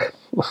dog,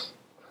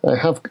 I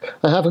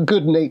have a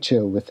good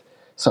nature with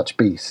such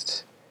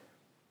beasts.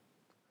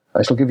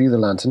 I shall give you the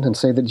lantern and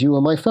say that you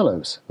are my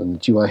fellows, and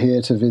that you are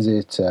here to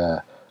visit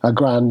a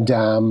grand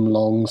dame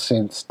long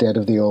since dead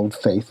of the old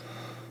faith.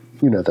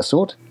 You know the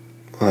sort.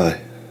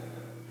 Aye.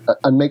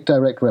 And make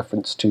direct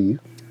reference to you.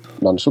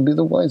 None shall be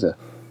the wiser."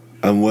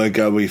 And where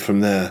go we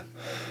from there?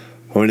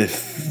 I mean,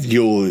 if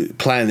your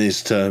plan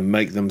is to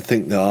make them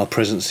think that our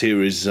presence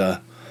here is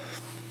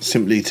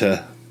simply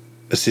to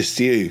assist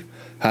you,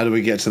 how do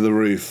we get to the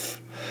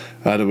roof?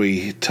 How do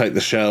we take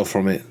the shell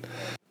from it?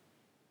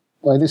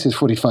 "Why, this is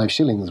 45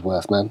 shillings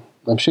worth, man.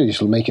 I'm sure you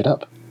shall make it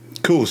up."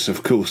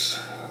 Of course.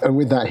 And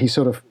with that, he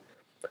sort of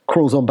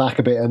crawls on back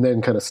a bit and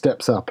then kind of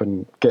steps up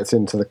and gets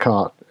into the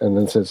cart and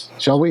then says,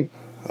 "Shall we?"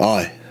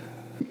 Aye.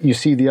 You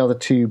see the other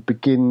two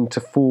begin to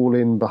fall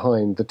in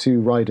behind the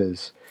two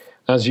riders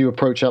as you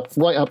approach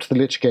right up to the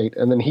Lich Gate,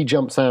 and then he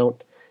jumps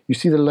out. You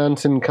see the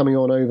lantern coming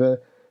on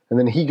over, and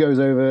then he goes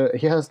over.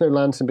 He has no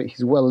lantern, but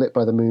he's well lit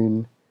by the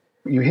moon.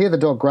 You hear the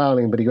dog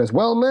growling, but he goes,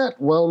 "Well met,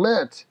 well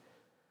met.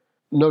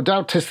 No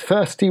doubt 'tis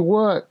thirsty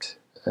worked."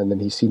 And then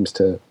he seems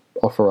to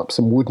offer up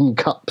some wooden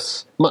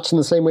cups, much in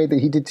the same way that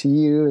he did to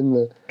you in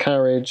the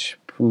carriage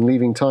from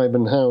leaving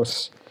Tyburn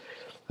House.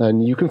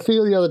 And you can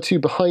feel the other two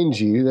behind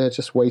you. They're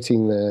just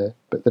waiting there,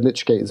 but the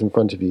Lich Gate is in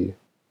front of you.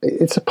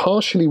 It's a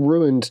partially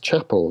ruined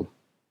chapel.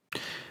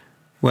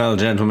 Well,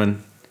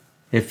 gentlemen,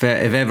 if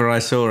ever I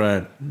saw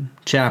a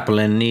chapel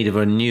in need of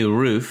a new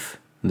roof,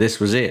 this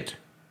was it.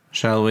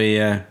 Shall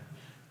we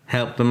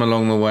help them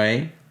along the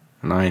way?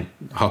 And I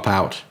hop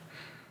out,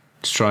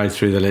 stride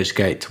through the Lich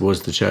Gate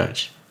towards the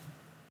church.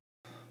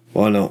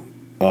 Why not?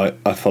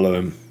 I follow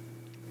him.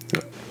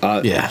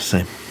 Yeah,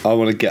 same. I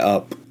want to get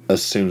up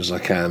as soon as I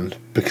can,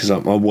 because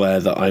I'm aware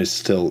that I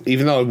still,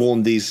 even though I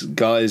warned these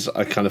guys,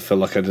 I kind of feel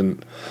like I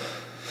didn't.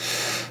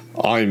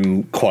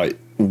 I'm quite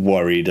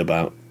worried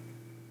about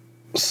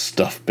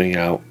stuff being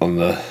out on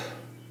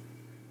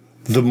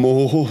the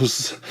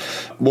moors.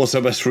 What's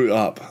our best route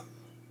up? Are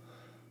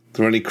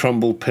there any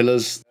crumbled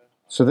pillars?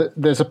 So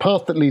there's a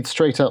path that leads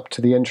straight up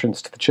to the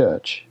entrance to the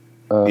church.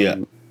 Yeah.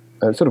 And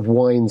it sort of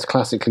winds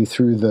classically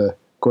through the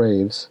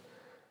graves.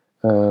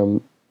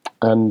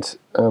 And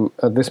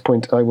at this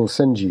point, I will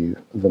send you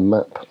the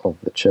map of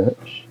the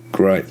church.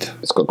 Great.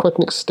 It's got quite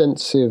an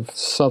extensive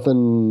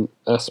southern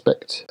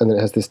aspect, and then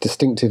it has this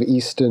distinctive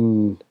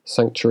eastern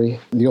sanctuary,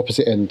 the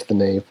opposite end to the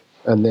nave,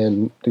 and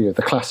then the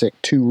classic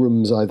 2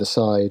 rooms either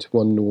side,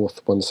 one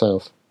north, one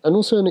south, and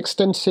also an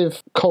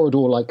extensive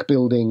corridor-like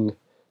building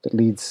that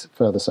leads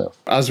further south.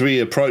 As we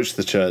approach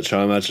the church,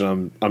 I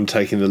imagine I'm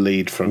taking the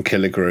lead from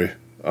Killigrew.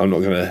 I'm not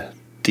going to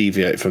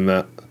deviate from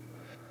that,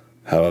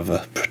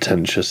 however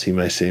pretentious he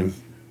may seem.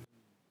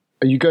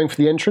 Are you going for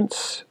the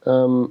entrance,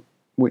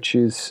 which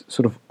is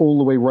sort of all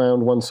the way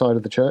round one side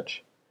of the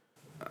church?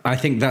 I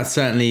think that's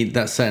certainly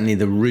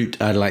the route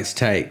I'd like to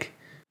take.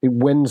 It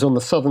wends on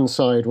the southern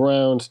side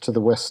round to the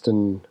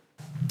western.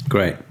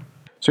 Great.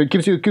 So it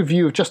gives you a good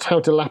view of just how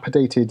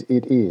dilapidated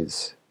it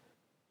is.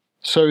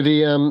 So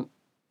the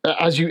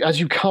as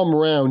you come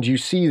round, you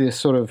see this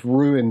sort of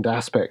ruined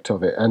aspect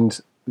of it, and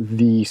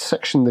the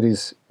section that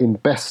is in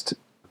best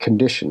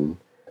condition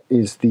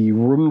is the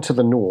room to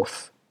the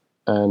north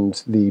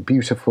and the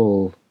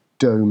beautiful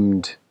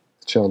domed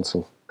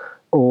chancel,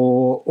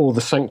 or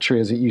the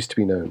sanctuary as it used to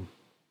be known.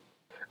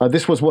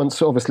 This was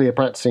once obviously a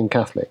practicing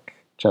Catholic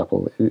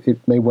chapel.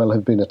 It may well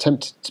have been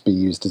attempted to be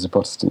used as a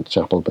Protestant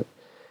chapel, but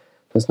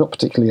there's not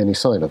particularly any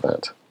sign of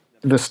that.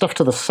 The stuff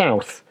to the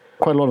south,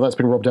 quite a lot of that's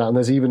been robbed out, and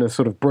there's even a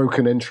sort of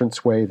broken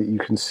entranceway that you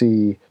can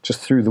see just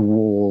through the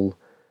wall,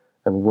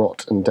 and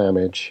rot and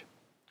damage.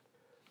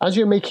 As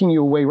you're making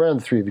your way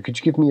around, the three of you, could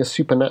you give me a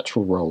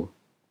supernatural roll?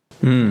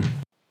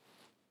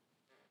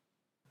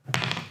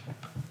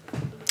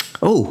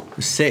 Oh,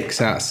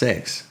 6 out of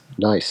 6.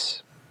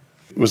 Nice.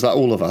 Was that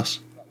all of us?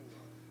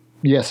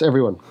 Yes,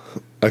 everyone.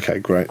 Okay,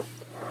 great.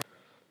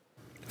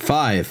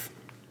 5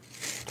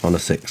 on a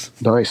 6.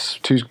 Nice.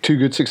 Two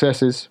good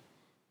successes.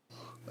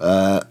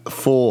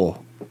 4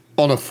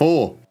 on a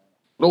 4.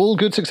 All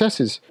good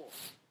successes.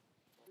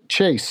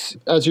 Chase,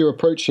 as you're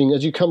approaching,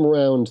 as you come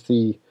around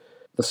the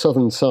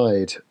southern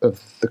side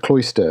of the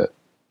cloister,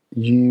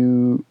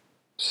 you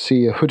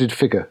see a hooded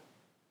figure.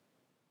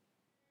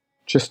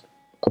 Just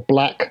a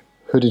black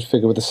hooded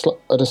figure with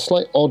a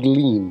slight odd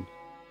lean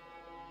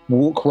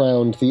walk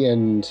round the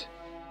end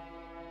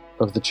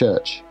of the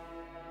church.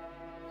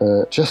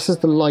 Just as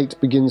the light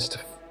begins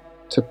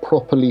to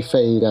properly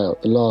fade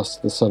out, the last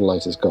of the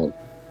sunlight is gone.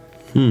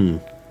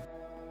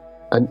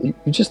 And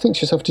you just think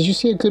to yourself, did you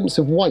see a glimpse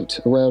of white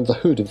around the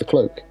hood of the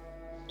cloak?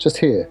 Just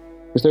here.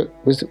 Was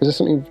there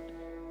something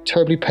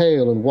terribly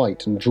pale and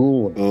white and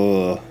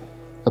drawn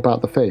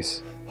about the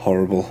face?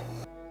 Horrible.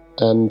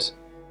 And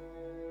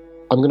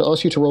I'm going to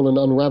ask you to roll an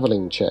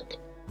unravelling check.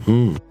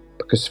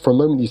 Because for a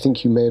moment you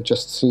think you may have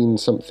just seen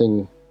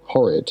something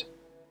horrid.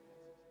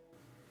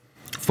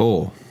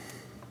 4.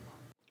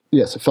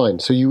 Yes, fine.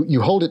 So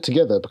you hold it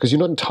together because you're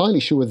not entirely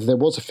sure whether there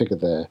was a figure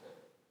there.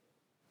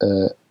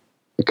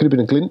 It could have been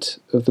a glint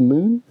of the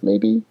moon,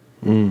 maybe,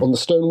 on the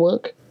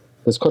stonework.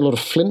 There's quite a lot of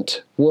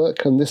flint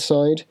work on this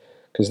side,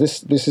 because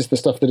this is the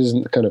stuff that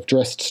isn't the kind of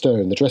dressed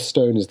stone. The dressed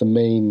stone is the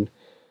main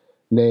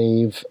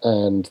nave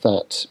and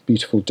that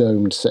beautiful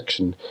domed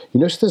section. You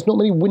notice there's not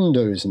many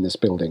windows in this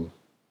building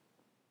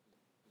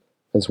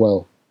as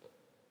well.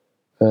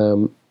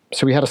 So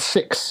we had a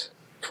 6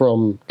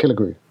 from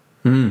Killigrew.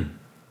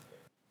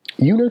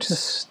 You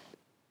notice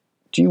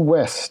due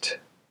west,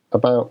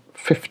 about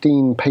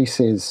 15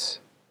 paces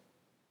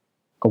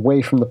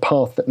away from the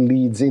path that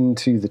leads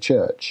into the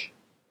church,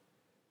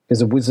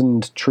 is a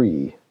wizened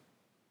tree.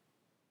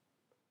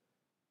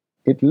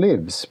 It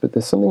lives, but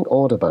there's something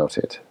odd about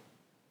it.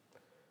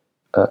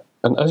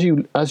 And as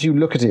you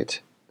look at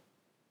it,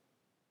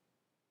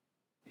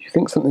 you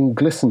think something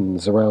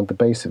glistens around the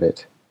base of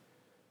it.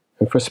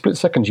 And for a split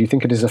second, you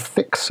think it is a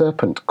thick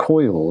serpent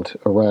coiled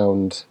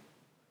around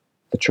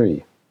the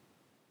tree.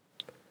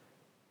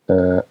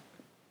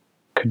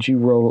 Could you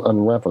roll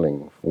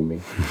unravelling for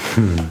me?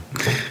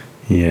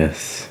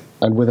 Yes.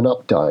 And with an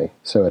up die,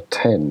 so a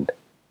 10.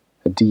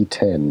 A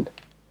D10.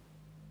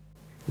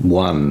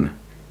 1.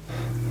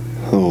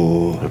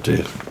 Oh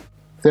dear.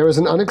 There is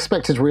an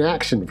unexpected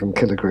reaction from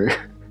Killigrew.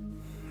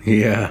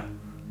 Yeah.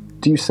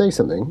 Do you say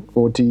something,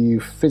 or do you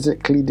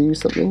physically do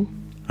something?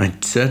 I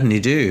certainly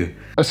do.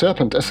 A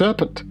serpent, a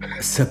serpent.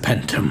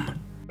 Serpentum.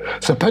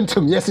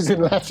 Serpentum, yes, it's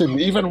in Latin,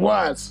 even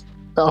worse.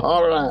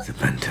 All right.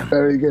 Serpentum.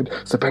 Very good.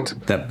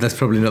 Serpentum. That's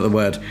probably not the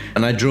word.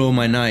 And I draw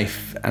my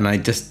knife and I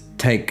just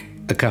take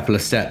a couple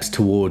of steps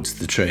towards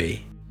the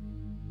tree.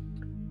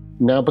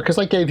 Now, because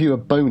I gave you a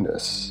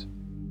bonus,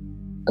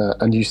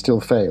 and you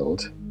still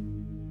failed,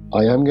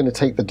 I am going to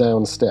take the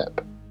down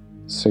step.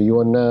 So you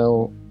are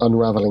now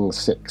unravelling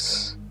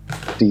 6.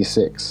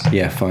 D6.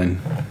 Yeah, fine.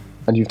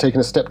 And you've taken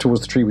a step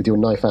towards the tree with your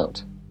knife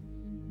out.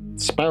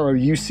 Sparrow,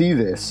 you see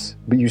this,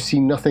 but you see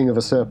nothing of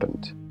a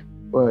serpent.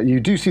 You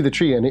do see the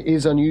tree, and it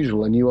is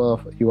unusual, and you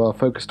are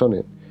focused on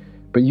it.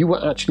 But you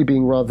were actually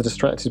being rather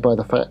distracted by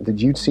the fact that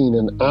you'd seen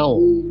an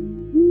owl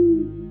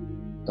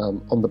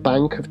on the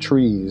bank of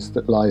trees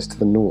that lies to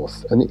the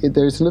north. And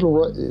there's a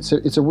little...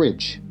 It's a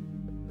ridge.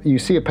 You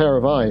see a pair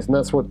of eyes, and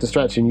that's what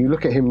distracts you. And you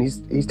look at him, and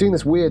he's doing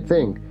this weird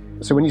thing.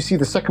 So when you see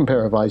the second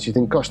pair of eyes, you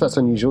think, gosh, that's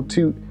unusual.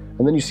 2,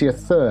 and then you see a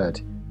third,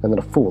 and then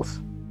a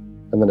fourth,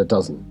 and then a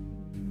dozen.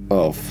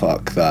 Oh,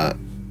 fuck that.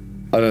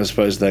 I don't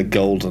suppose they're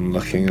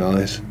golden-looking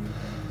eyes.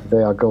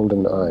 They are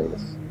golden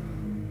eyes.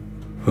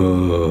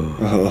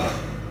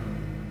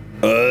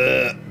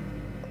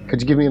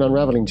 Could you give me an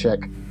unravelling check?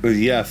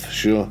 Yeah, for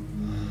sure.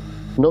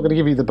 I'm not going to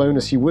give you the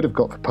bonus you would have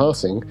got for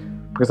passing,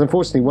 because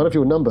unfortunately one of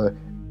your number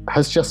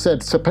has just said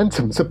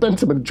serpentum,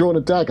 serpentum, and drawn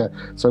a dagger,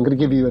 so I'm going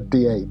to give you a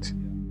D8.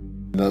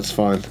 That's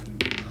fine.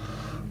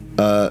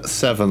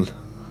 7.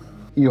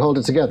 You hold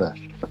it together.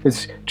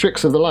 It's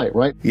tricks of the light,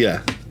 right?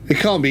 Yeah. It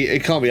can't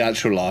be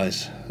actual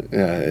eyes.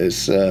 Yeah,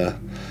 it's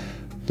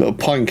little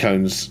pine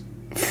cones,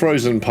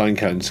 frozen pine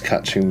cones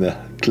catching the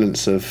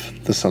glints of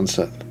the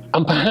sunset.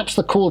 And perhaps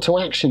the call to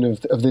action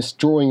of this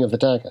drawing of the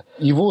dagger.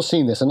 You've all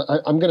seen this, and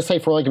I'm going to say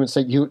for argument's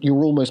sake,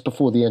 you're almost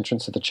before the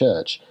entrance of the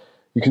church.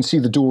 You can see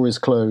the door is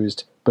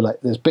closed,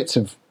 but there's bits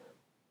of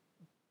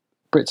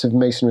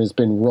masonry has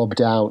been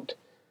robbed out.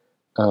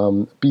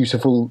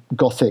 Beautiful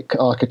Gothic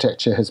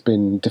architecture has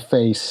been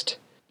defaced.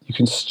 You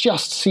can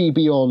just see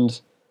beyond,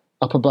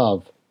 up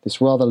above,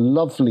 this rather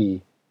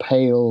lovely,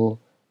 pale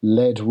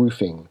lead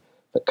roofing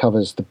that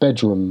covers the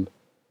bedroom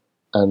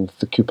and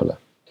the cupola.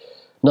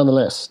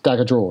 Nonetheless,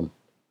 dagger drawn.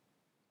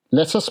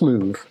 Let us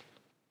move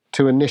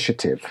to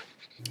initiative.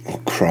 Oh,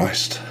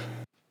 Christ.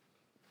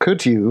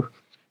 Could you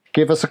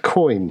give us a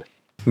coin?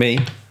 Me?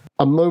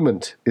 A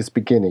moment is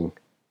beginning.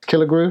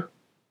 Killigrew?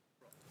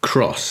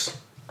 Cross.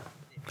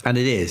 And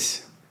it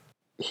is.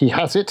 He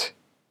has it,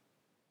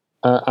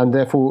 and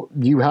therefore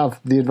you have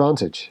the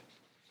advantage.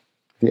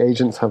 The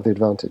agents have the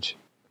advantage.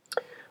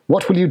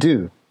 What will you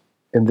do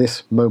in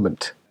this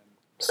moment?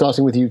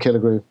 Starting with you,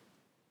 Killigrew.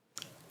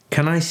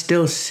 Can I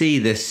still see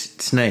this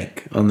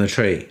snake on the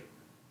tree?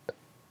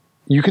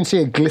 You can see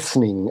it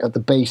glistening at the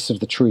base of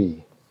the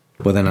tree.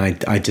 Well, then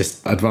I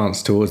just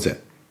advance towards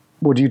it.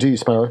 What do you do,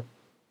 Sparrow?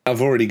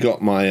 I've already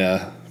got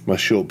my my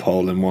short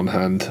pole in one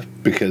hand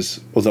because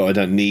although I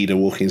don't need a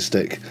walking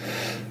stick,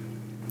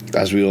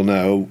 as we all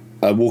know,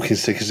 a walking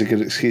stick is a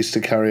good excuse to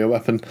carry a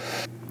weapon.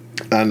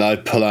 And I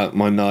pull out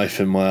my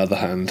knife in my other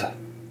hand,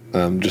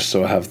 just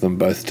so I have them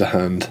both to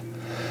hand.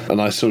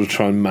 And I sort of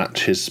try and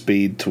match his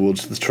speed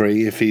towards the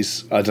tree. I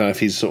don't know if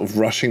he's sort of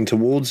rushing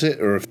towards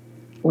it or if...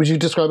 Would you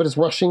describe it as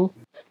rushing,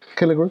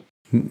 Killigrew?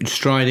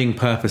 Striding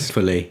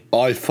purposefully.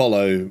 I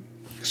follow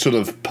sort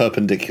of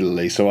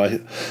perpendicularly, so I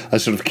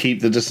sort of keep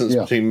the distance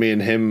between me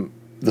and him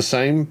the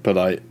same, but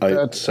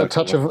a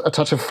touch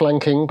of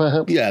flanking,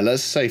 perhaps. Yeah,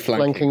 let's say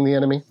flanking the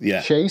enemy.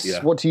 Yeah, Chase.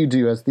 Yeah. What do you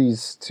do as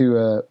these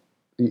two?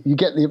 You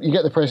get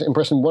the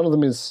impression one of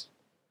them has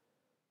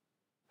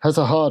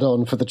a hard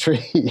on for the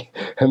tree,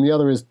 and the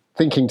other is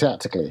thinking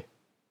tactically,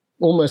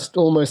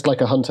 almost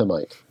like a hunter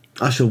might.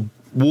 I shall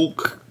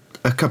walk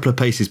a couple of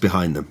paces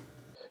behind them.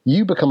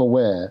 You become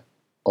aware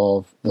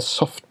of the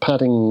soft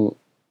padding,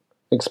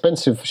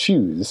 expensive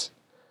shoes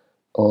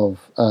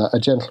of a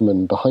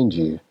gentleman behind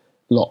you,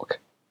 Locke,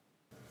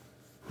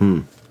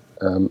 who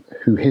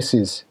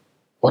hisses,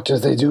 "What are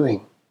they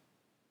doing?"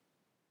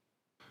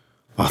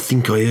 I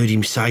think I heard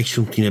him say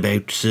something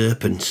about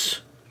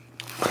serpents.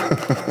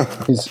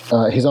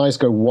 His eyes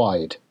go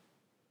wide,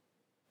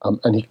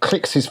 and he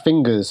clicks his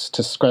fingers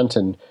to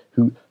Scranton,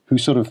 who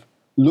sort of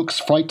looks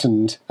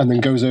frightened and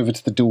then goes over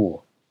to the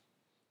door.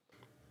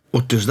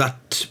 What does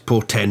that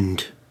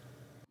portend?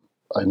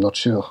 I'm not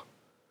sure,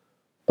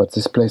 but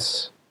this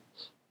place,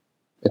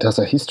 it has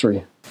a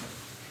history.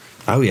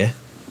 Oh, yeah?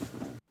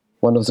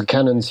 One of the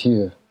canons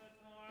here,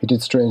 he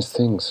did strange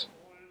things.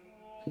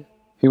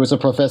 He was a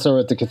professor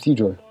at the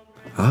cathedral.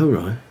 Oh,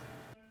 right.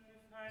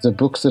 The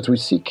books that we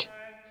seek,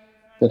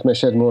 that may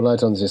shed more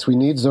light on this. We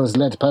need those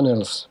lead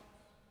panels.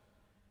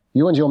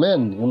 You and your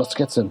men, you must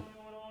get them.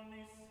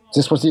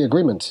 This was the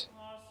agreement.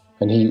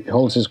 And he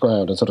holds his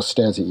ground and sort of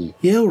stares at you.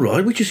 Yeah, all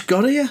right, we just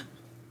got here.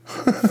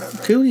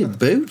 Cool your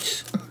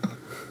boots.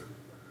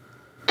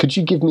 Could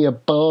you give me a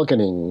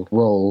bargaining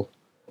roll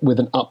with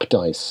an up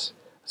dice?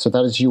 So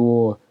that is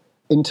your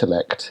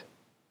intellect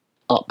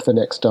up the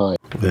next die.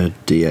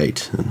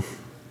 D8. Then.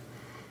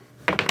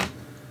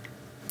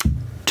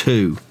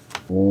 2.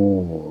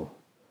 Ooh.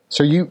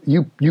 So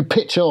you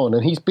pitch on,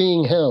 and he's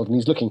being held, and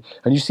he's looking,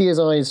 and you see his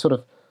eyes sort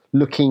of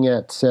looking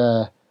at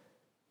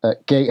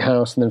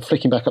Gatehouse and then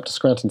flicking back up to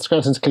Scranton.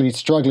 Scranton's clearly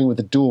struggling with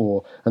the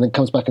door and then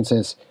comes back and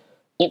says,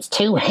 "It's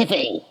too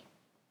heavy."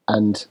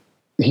 And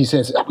he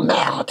says,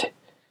 "Merde,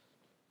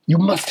 you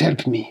must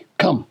help me.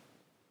 Come."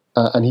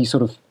 And he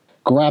sort of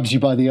grabs you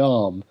by the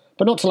arm,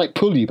 but not to like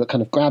pull you, but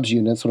kind of grabs you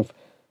and then sort of,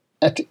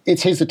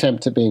 it's his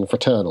attempt at being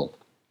fraternal.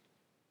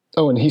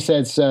 Oh, and he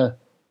says, "I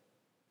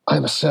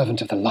am a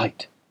servant of the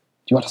light.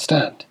 Do you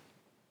understand?"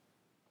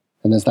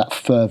 And there's that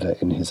fervour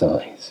in his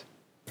eyes.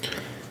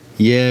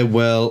 Yeah,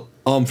 well,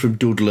 I'm from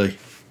Dudley.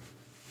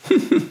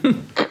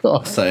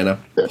 Saying I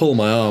pull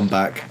my arm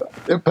back.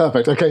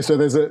 Perfect. Okay, so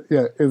there's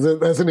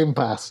an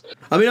impasse.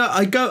 I mean,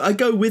 I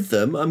go with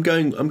them. I'm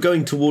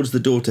going towards the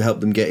door to help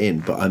them get in,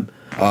 but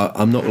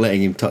I'm not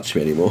letting him touch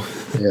me anymore.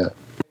 Yeah,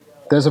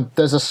 there's a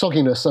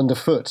sogginess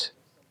underfoot,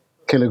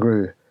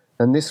 Killigrew,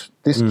 and this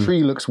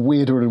tree looks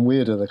weirder and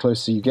weirder the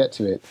closer you get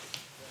to it.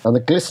 And the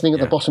glistening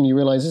at the bottom you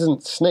realise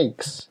isn't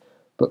snakes,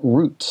 but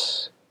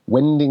roots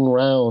wending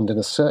round in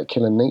a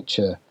circular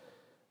nature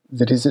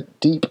that is at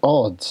deep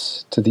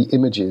odds to the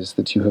images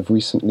that you have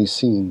recently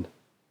seen.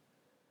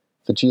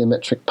 The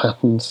geometric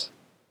patterns,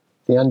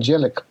 the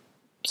angelic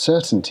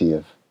certainty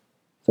of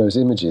those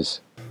images.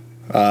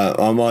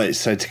 I might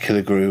say to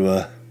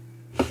Killigrew,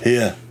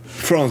 "Here,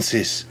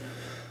 Francis,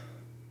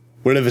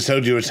 whatever's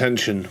held your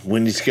attention, we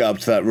need to get up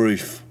to that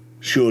roof,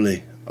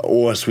 surely,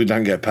 or else we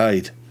don't get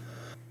paid."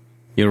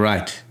 You're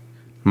right.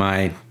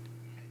 My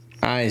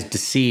eyes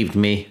deceived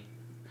me.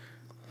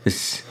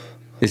 This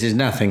is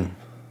nothing.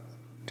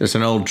 Just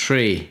an old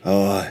tree.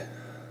 Oh, aye.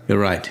 You're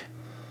right.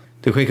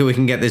 The quicker we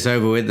can get this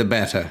over with, the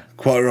better.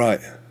 Quite right.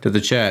 To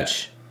the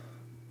church.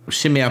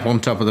 Shimmy up on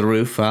top of the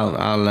roof.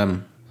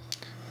 I'll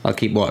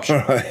keep watch.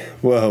 All right.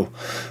 Well,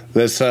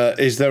 is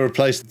there a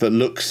place that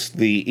looks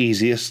the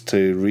easiest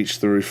to reach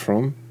the roof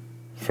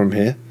from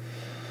here?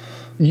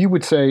 You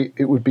would say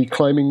it would be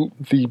climbing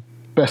the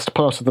best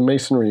part of the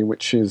masonry,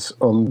 which is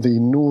on the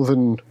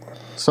northern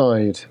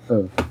side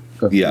of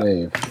the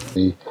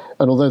nave.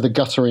 And although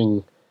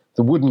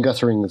the wooden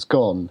guttering is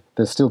gone,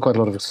 there's still quite a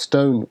lot of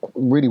stone,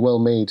 really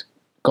well-made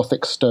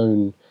Gothic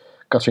stone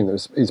guttering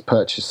that is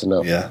purchased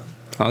enough. Yeah.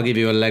 I'll give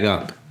you a leg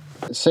up.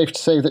 It's safe to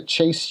say that,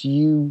 Chase,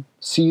 you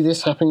see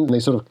this happening, and they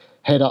sort of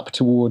head up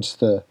towards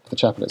the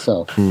chapel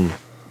itself. And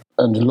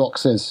Locke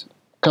says,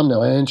 "Come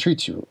now, I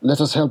entreat you.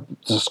 Let us help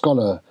the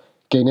scholar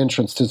gain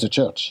entrance to the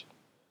church."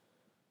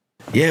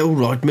 Yeah, all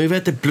right, move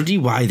out the bloody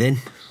way then.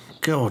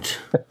 God.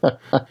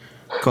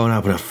 Can't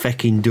open a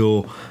fecking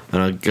door.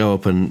 And I go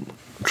up and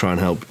try and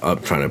help.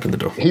 Try and open the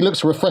door. He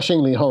looks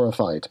refreshingly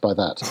horrified by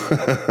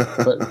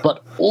that,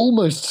 but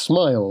almost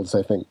smiles,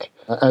 I think.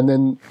 And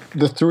then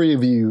the three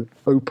of you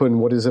open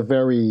what is a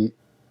very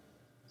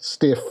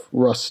stiff,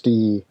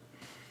 rusty,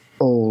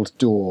 old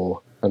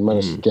door and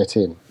manage to get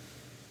in.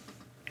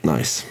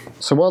 Nice.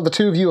 So while the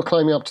two of you are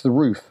climbing up to the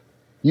roof,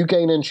 you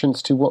gain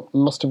entrance to what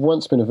must have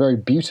once been a very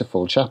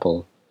beautiful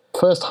chapel,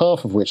 first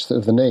half of which,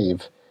 of the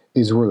nave,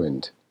 is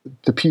ruined.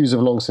 The pews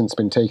have long since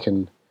been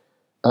taken,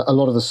 A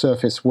lot of the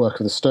surface work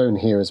of the stone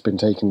here has been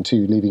taken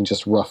too, leaving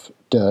just rough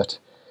dirt.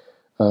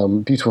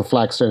 Beautiful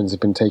flagstones have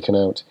been taken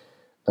out.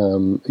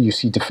 You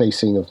see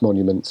defacing of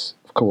monuments,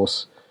 of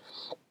course.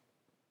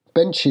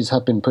 Benches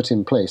have been put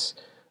in place,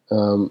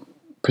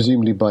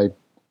 presumably by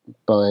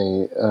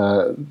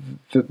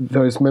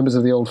those members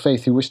of the Old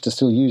Faith who wish to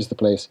still use the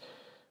place,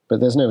 but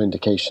there's no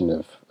indication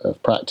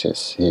of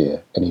practice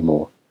here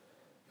anymore.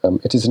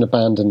 It is an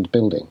abandoned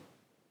building,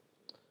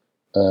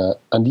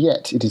 and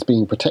yet it is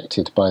being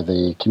protected by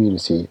the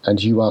community,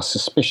 and you are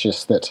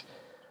suspicious that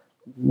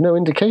no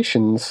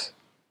indications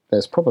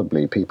there's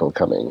probably people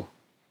coming.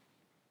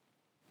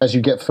 As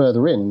you get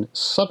further in,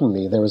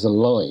 suddenly there is a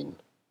line,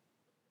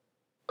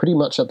 pretty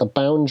much at the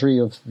boundary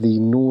of the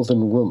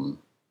northern room.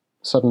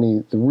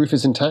 Suddenly the roof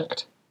is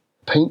intact,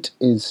 paint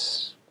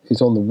is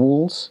on the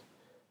walls,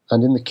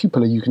 and in the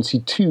cupola you can see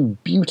two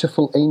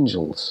beautiful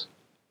angels,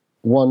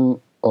 one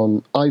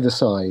on either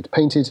side,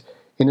 painted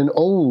in an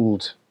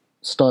old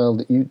style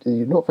that you're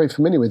not very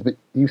familiar with, but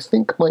you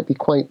think might be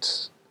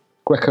quite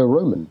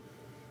Greco-Roman.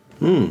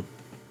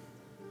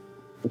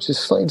 Which is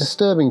slightly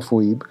disturbing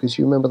for you because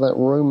you remember that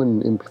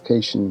Roman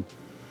implication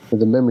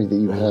with the memory that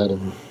you had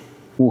of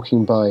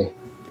walking by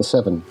the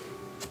Seven.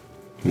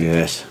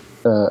 Yes.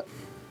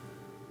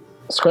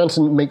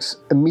 Scranton makes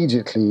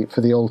immediately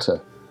for the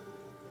altar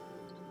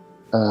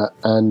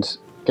and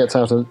gets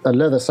out a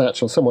leather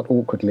satchel somewhat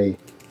awkwardly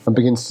and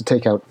begins to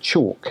take out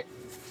chalk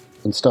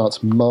and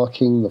starts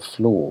marking the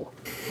floor.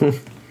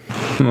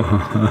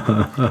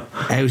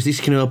 How's this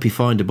going to help you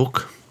find a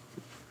book?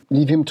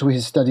 Leave him to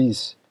his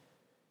studies.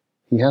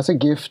 He has a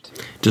gift.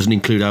 Doesn't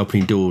include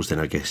opening doors then,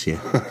 I guess, yeah.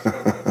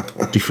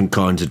 Different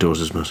kinds of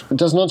doors, I suppose.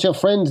 Does not your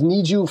friend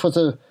need you for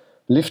the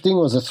lifting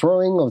or the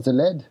throwing of the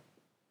lead?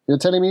 You're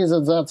telling me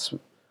that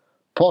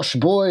posh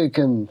boy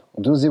can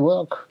do the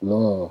work?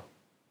 No.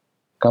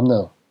 Come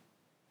now.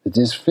 It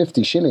is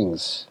 50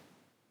 shillings.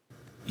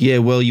 Yeah,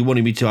 well, you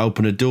wanted me to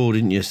open a door,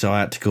 didn't you? So I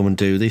had to come and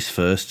do this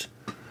first.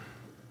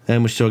 How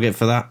much do I get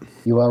for that?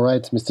 You are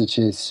right, Mr.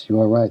 Chase.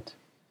 You are right.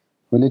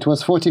 Well, it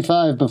was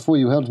 45 before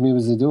you helped me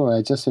with the door.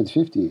 I just said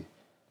 50.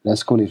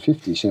 Let's call it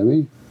 50, shall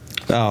we?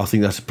 Oh, I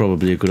think that's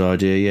probably a good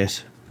idea,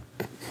 yes.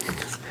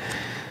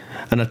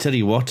 And I tell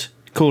you what,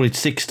 call it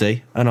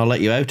 60 and I'll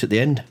let you out at the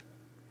end.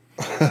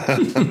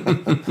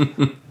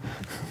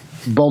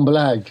 Bon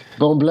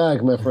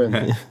blag, my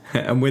friend.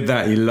 And with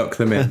that, you lock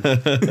them in.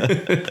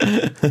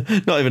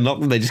 Not even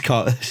lock them, they just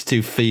can't, it's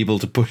too feeble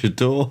to push a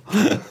door.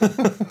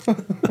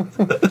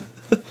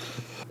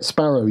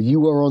 Sparrow,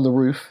 you are on the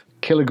roof.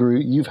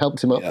 Killigrew, you've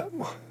helped him up. Yeah.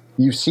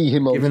 You see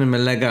him on... Giving him a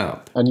leg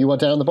up. And you are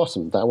down the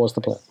bottom. That was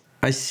the plan.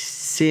 I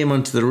see him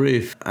onto the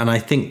roof, and I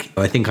think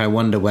I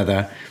wonder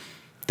whether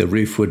the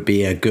roof would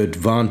be a good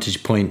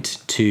vantage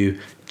point to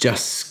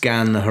just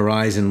scan the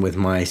horizon with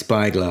my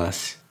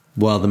spyglass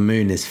while the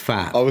moon is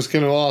fat. I was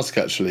going to ask,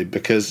 actually,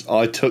 because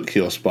I took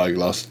your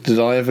spyglass. Did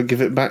I ever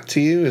give it back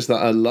to you? Is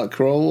that a luck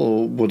roll,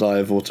 or would I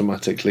have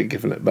automatically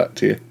given it back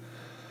to you?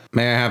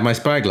 May I have my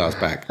spyglass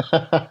back?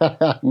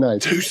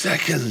 Nice. 2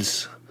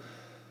 seconds.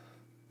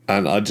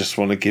 And I just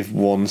want to give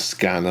one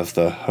scan of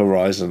the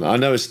horizon. I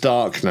know it's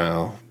dark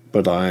now,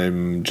 but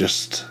I'm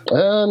just...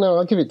 No,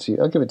 I'll give it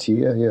to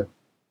you. Yeah.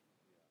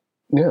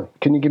 Yeah.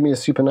 Can you give me a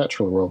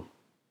supernatural roll?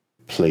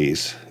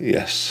 Please,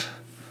 yes.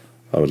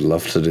 I would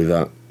love to do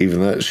that.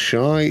 Even though it's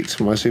shite,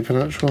 my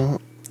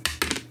supernatural.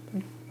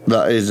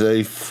 That is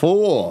a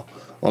 4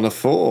 on a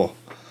 4.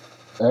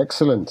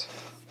 Excellent.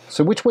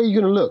 So which way are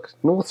you going to look?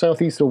 North,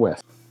 south, east, or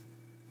west?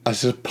 I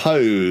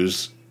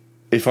suppose...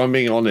 If I'm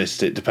being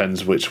honest, it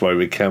depends which way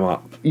we came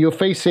up. You're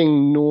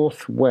facing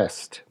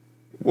northwest.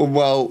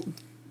 Well,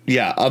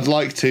 yeah, I'd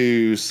like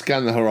to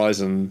scan the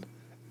horizon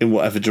in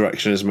whatever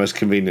direction is most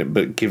convenient,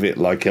 but give it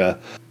like a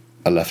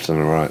left and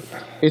a right.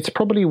 It's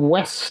probably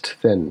west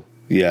then.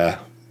 Yeah,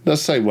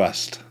 let's say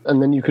west. And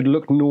then you could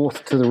look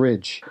north to the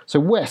ridge. So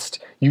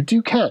west, you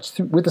do catch,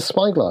 with the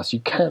spyglass,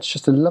 you catch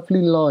just a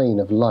lovely line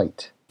of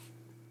light.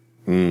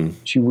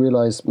 Which you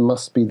realise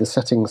must be the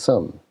setting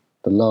sun.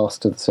 The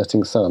last of the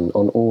setting sun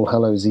on All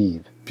Hallows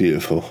Eve.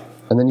 Beautiful.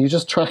 And then you're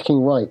just tracking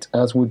right,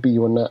 as would be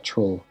your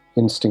natural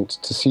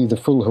instinct, to see the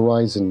full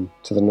horizon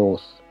to the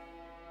north.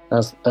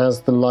 As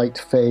the light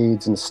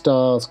fades and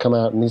stars come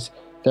out, and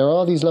there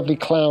are these lovely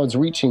clouds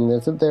reaching.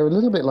 They're a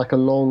little bit like a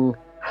long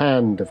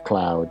hand of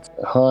clouds,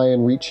 high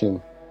and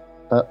reaching.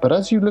 But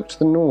as you look to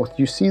the north,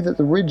 you see that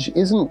the ridge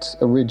isn't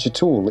a ridge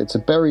at all. It's a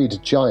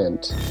buried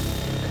giant.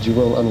 Could you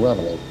roll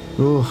unraveling?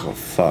 Oh,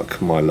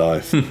 fuck my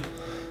life.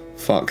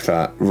 Fuck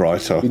that,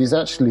 right off. It is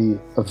actually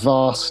a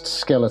vast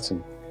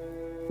skeleton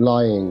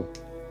lying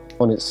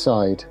on its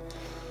side.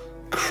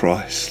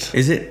 Christ.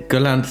 Is it the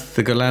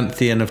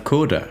Galanthian of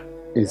Corda?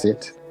 Is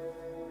it?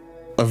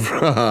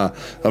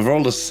 I've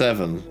rolled a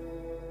 7.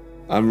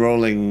 I'm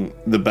rolling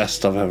the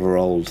best I've ever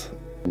rolled.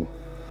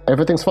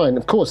 Everything's fine.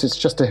 Of course, it's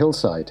just a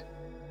hillside.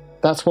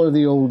 That's one of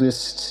the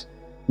oldest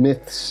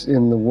myths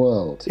in the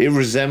world. It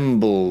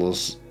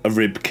resembles a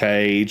rib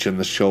cage and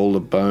the shoulder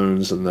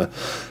bones and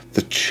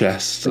the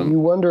chest. You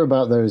wonder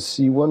about those.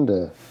 You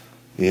wonder.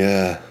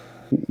 Yeah.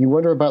 You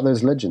wonder about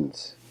those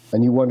legends,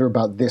 and you wonder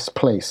about this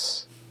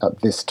place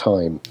at this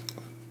time.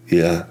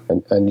 Yeah.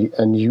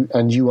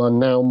 And you are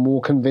now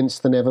more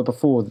convinced than ever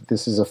before that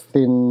this is a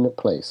thin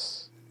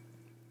place.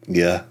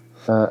 Yeah.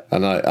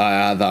 And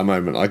I at that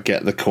moment, I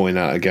get the coin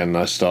out again and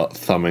I start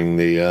thumbing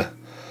the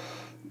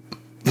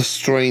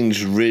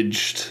strange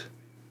ridged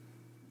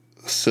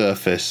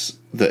surface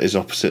that is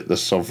opposite the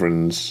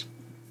sovereign's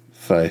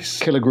face.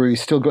 Killigrew,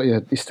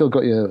 you still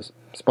got your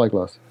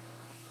spyglass.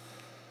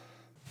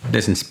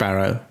 Listen,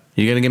 Sparrow,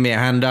 you're going to give me a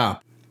hand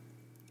up.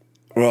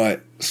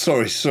 Right.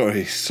 Sorry.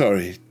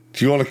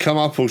 Do you want to come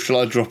up or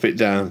shall I drop it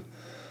down?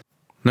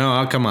 No,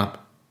 I'll come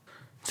up.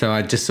 So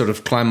I just sort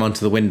of climb onto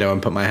the window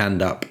and put my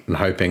hand up and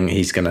hoping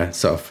he's going to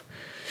sort of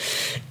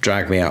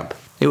drag me up.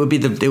 It would be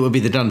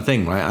the done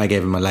thing, right? I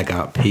gave him a leg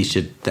up. He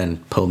should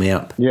then pull me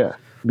up. Yeah.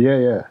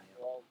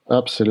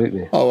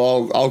 Absolutely.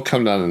 Oh, I'll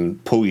come down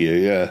and pull you,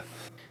 yeah.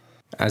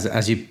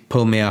 As you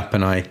pull me up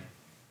and I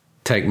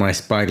take my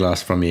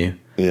spyglass from you,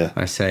 Yeah.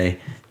 I say,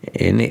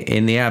 in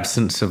the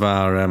absence of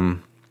our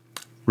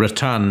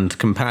rotund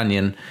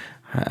companion,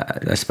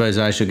 I suppose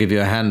I shall give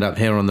you a hand up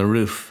here on the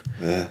roof.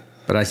 Yeah.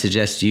 But I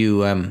suggest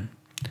you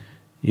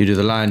do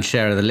the lion's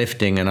share of the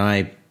lifting and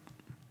I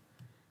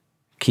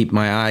keep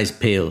my eyes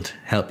peeled,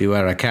 help you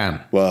where I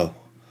can. Well,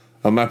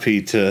 I'm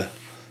happy to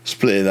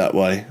split it that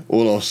way.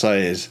 All I'll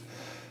say is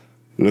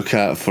look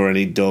out for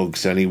any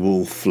dogs, any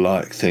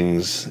wolf-like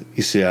things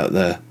you see out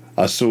there.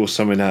 I saw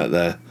something out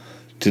there.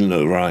 Didn't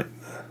look right.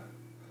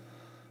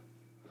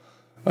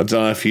 I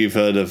don't know if you've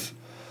heard of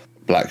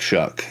Black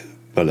Shuck,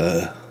 but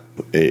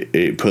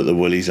it put the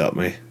woolies up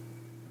me.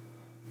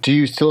 Do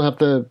you still have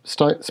the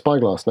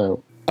spyglass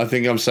now? I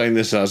think I'm saying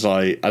this as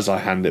I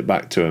hand it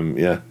back to him,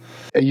 yeah.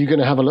 Are you going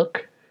to have a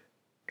look,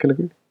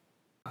 Killigrew?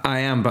 I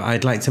am, but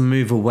I'd like to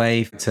move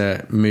away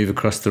to move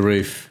across the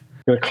roof.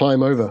 You're going to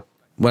climb over?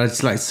 Well, I'd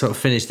just like to sort of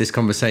finish this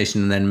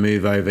conversation and then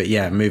move over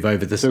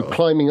the So sort of...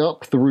 climbing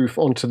up the roof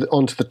onto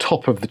the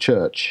top of the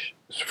church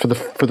for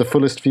the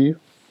fullest view?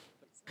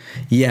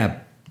 Yeah.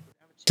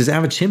 Does it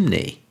have a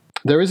chimney?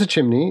 There is a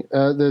chimney.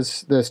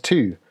 There's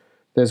two.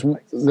 There's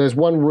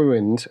one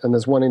ruined and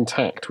there's one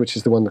intact, which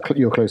is the one that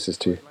you're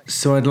closest to.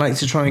 So I'd like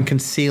to try and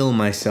conceal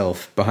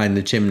myself behind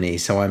the chimney,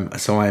 so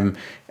I'm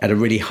at a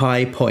really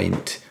high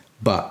point.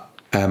 But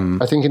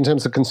I think in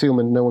terms of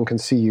concealment, no one can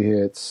see you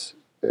here. It's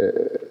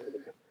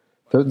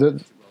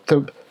the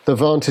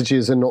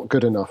vantages are not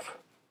good enough.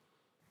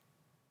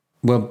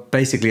 well,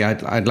 basically,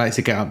 I'd like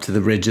to get up to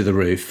the ridge of the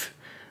roof.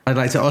 I'd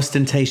like to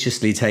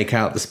ostentatiously take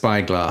out the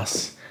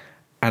spyglass.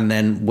 And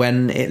then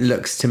when it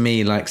looks to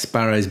me like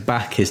Sparrow's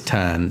back is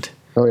turned...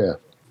 Oh, yeah.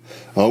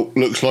 Oh,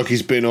 looks like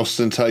he's been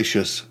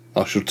ostentatious.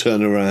 I shall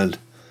turn around.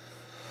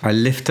 I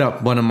lift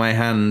up one of my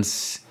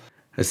hands,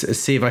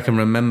 see if I can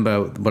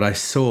remember what I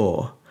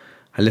saw.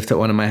 I lift up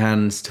one of my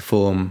hands to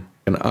form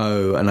an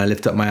O, and I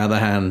lift up my other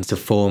hand to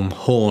form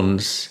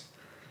horns.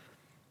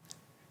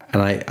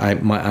 And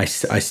I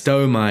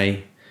stow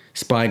my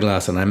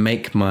spyglass and I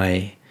make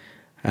my...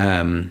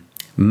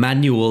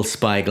 manual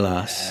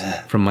spyglass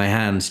from my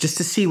hands just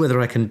to see whether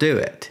I can do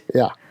it.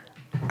 Yeah.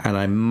 And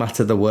I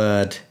mutter the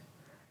word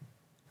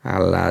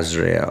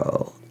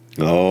Alazriel.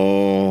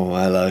 Oh,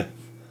 hello.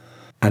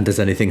 And does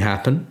anything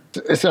happen?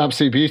 It's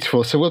absolutely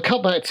beautiful. So we'll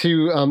cut back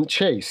to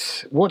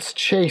Chase. What's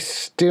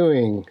Chase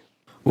doing?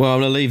 Well,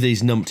 I'm going to leave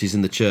these numpties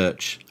in the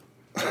church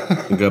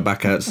and go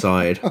back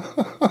outside.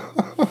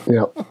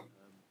 Yeah.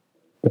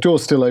 The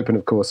door's still open,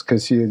 of course,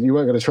 because you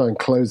weren't going to try and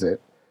close it.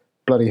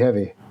 Bloody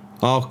heavy.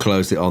 I'll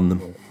close it on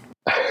them.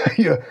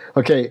 Yeah.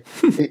 Okay,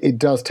 it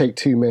does take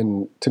two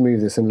men to move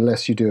this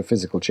unless you do a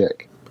physical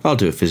check. I'll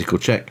do a physical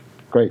check.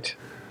 Great.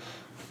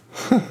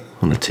 I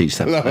want to teach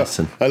that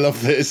lesson. I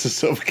love that it's a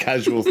sort of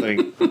casual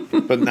thing.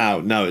 But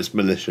now it's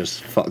malicious.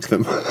 Fuck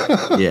them.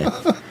 Yeah.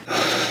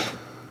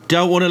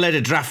 Don't want to let a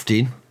draft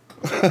in.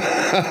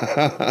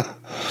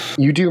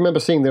 You do remember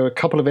seeing there were a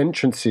couple of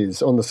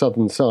entrances on the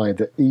southern side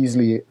that are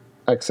easily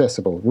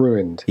accessible,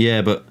 ruined.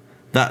 Yeah, but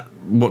that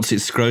what's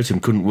its scrotum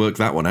couldn't work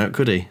that one out,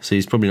 could he? So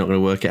he's probably not going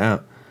to work it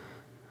out.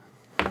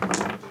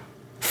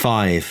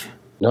 5.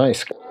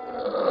 Nice.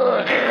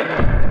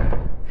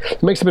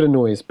 It makes a bit of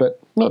noise, but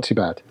not too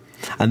bad.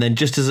 And then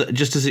just as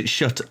it's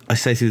shut, I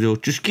say through the door,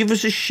 just give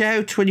us a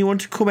shout when you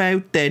want to come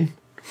out then.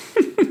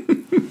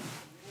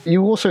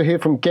 You also hear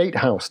from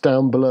Gatehouse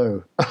down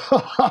below.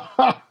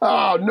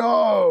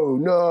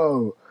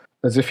 No.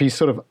 As if he's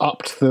sort of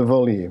upped the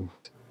volume.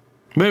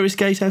 Where is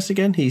Gatehouse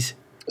again? He's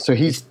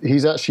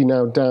actually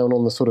now down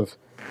on the sort of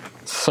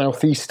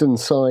southeastern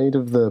side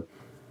of the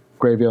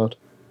graveyard.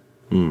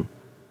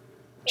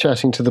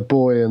 Chatting to the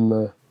boy and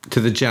the... To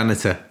the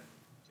janitor.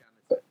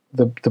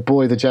 The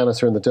boy, the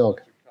janitor and the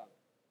dog.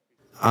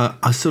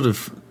 I sort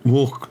of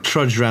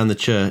trudge around the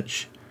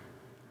church.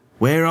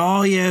 Where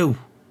are you?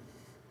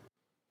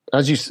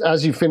 As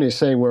you finish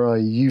saying where are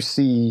you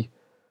see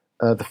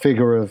the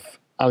figure of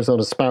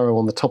Alexander Sparrow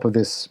on the top of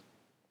this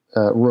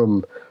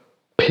room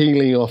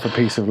peeling off a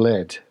piece of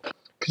lead.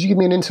 Could you give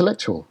me an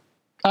intellectual?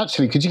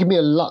 Actually, could you give me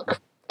a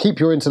luck? Keep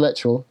your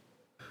intellectual.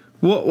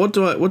 What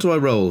do I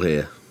roll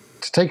here?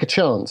 to take a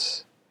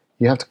chance,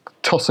 you have to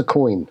toss a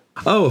coin.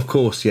 Oh, of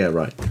course, yeah,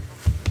 right.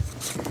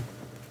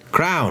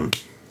 Crown.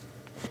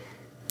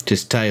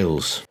 'Tis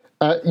tails.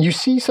 You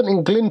see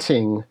something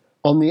glinting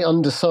on the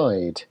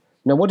underside.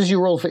 Now, what is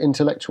your roll for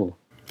intellectual?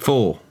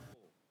 4.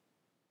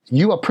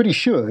 You are pretty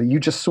sure you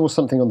just saw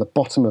something on the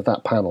bottom of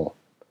that panel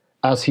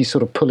as he's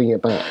sort of pulling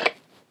it back.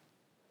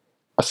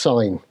 A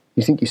sign.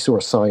 You think you saw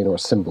a sign or a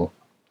symbol.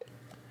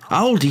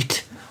 Hold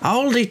it,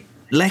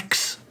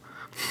 Lex.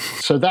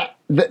 So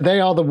they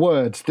are the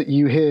words that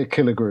you hear,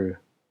 Killigrew,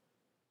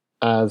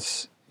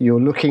 as you're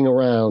looking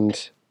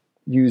around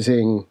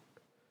using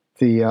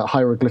the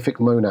hieroglyphic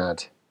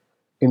monad,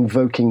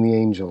 invoking the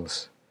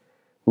angels.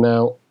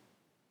 Now,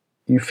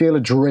 you feel a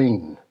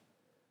drain,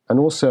 and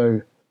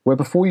also, where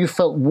before you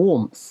felt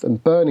warmth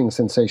and burning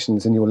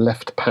sensations in your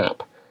left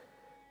pap,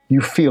 you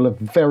feel a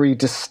very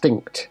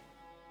distinct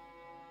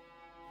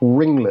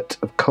ringlet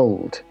of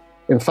cold.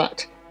 In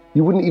fact,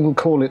 you wouldn't even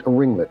call it a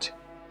ringlet.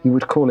 You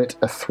would call it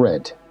a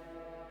thread.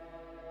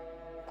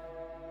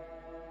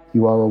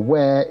 You are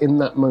aware in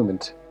that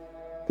moment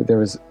that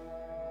there is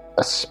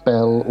a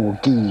spell or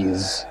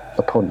gaze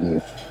upon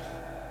you.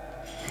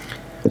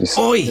 That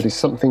is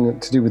something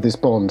to do with this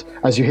bond,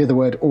 as you hear the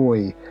word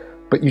oi,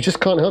 but you just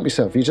can't help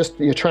yourself.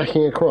 You're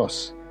tracking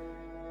across.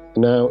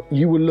 Now,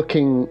 you were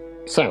looking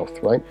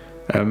south, right?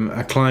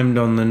 I climbed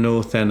on the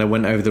north end. I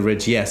went over the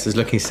ridge. Yes, I was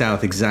looking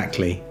south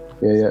exactly.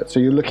 Yeah. So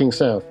you're looking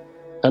south.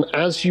 And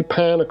as you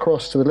pan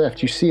across to the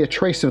left, you see a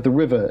trace of the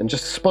river, and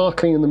just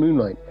sparkling in the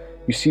moonlight,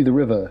 you see the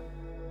river.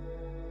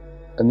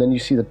 And then you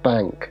see the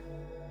bank.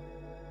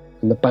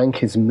 And the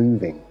bank is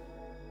moving.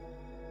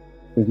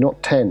 With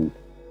not 10,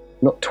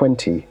 not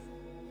 20,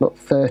 not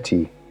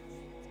 30,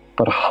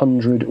 but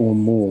 100 or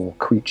more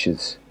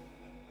creatures.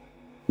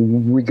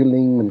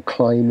 Wriggling and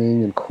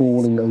climbing and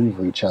crawling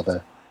over each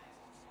other.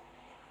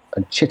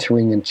 And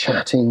chittering and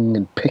chatting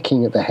and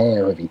picking at the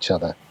hair of each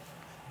other.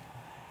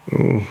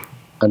 Ooh.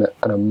 And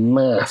a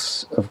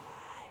mass of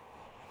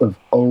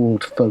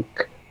old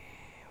folk,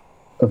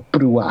 of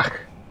Bruach,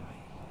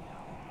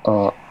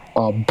 are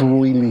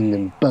broiling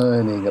and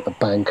burning at the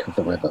bank of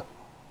the river.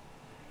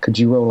 Could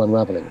you roll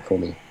unraveling for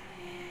me?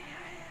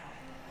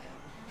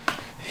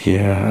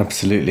 Yeah,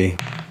 absolutely.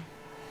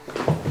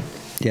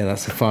 Yeah,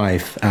 that's a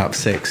 5 out of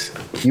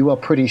 6. You are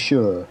pretty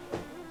sure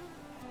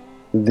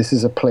that this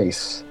is a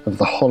place of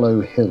the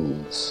Hollow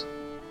Hills.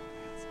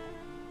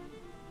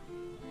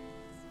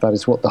 That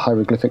is what the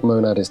hieroglyphic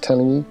monad is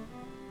telling you.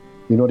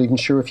 You're not even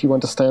sure if you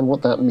understand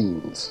what that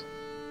means.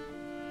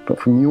 But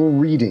from your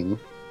reading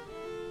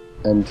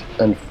and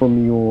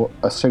from your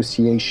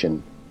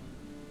association,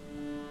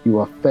 you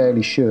are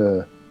fairly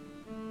sure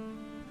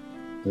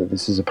that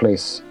this is a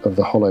place of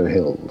the Hollow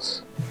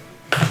Hills,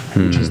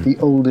 which is the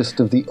oldest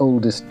of the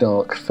oldest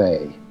dark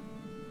fae.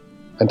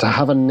 And to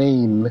have a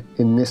name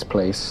in this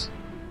place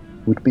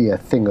would be a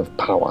thing of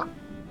power.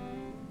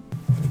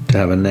 To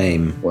have a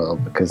name? Well,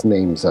 because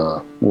names are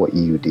what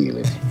you deal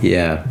in.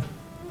 Yeah.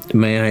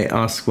 May I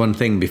ask one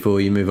thing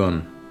before you move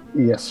on?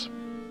 Yes.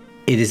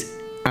 It is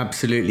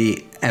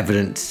absolutely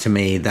evident to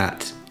me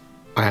that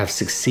I have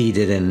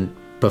succeeded in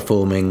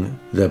performing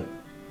the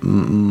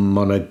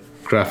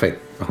monographic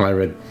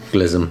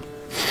hieroglyphism.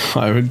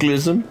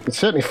 Hierogasm? It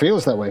certainly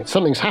feels that way.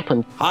 Something's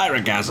happened.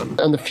 Hierogasm.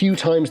 And the few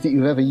times that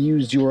you've ever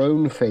used your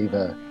own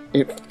favour,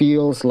 it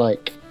feels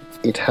like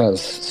it has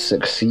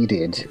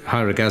succeeded.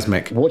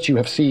 Hierogasmic. What you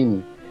have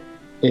seen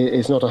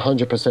is not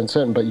 100%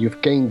 certain, but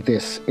you've gained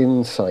this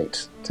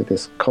insight to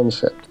this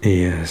concept.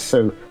 Yes.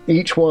 So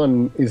each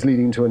one is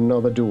leading to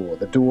another door.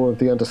 The door of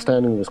the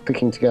understanding that was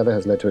clicking together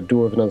has led to a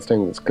door of an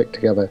understanding that's clicked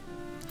together.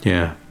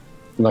 Yeah.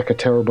 Like a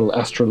terrible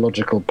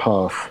astrological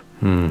path.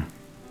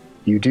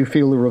 You do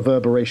feel the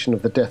reverberation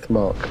of the death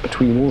mark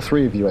between all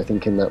three of you, I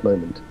think, in that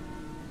moment.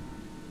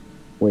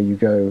 Where you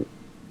go,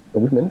 are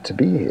we meant to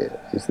be here?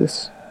 Is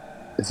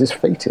this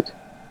fated?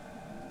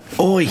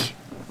 Oi!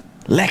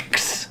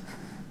 Lex!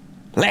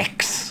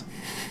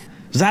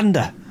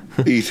 Xander!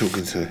 Who are you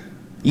talking to?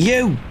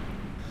 You!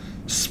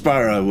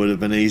 Sparrow would have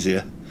been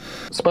easier.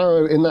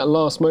 Sparrow, in that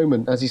last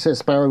moment, as he says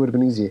Sparrow would have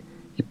been easier,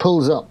 he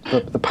pulls up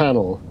the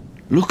panel.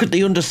 Look at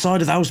the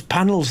underside of those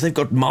panels. They've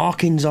got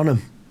markings on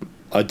them.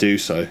 I do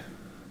so.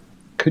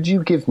 Could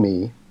you give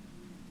me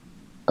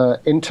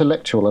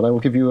intellectual, and I will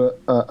give you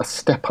a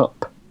step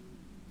up.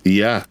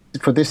 Yeah.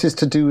 For this is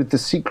to do with the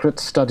secret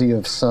study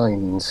of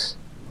signs.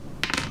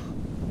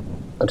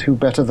 And who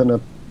better than a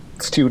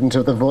student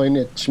of the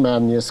Voynich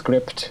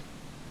manuscript?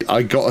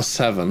 I got a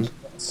 7.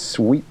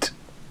 Sweet.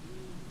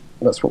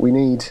 That's what we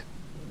need.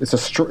 It's a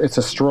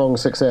strong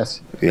success.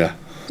 Yeah.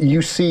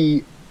 You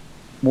see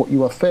what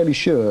you are fairly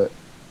sure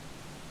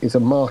is a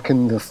mark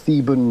in the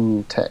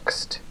Theban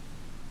text,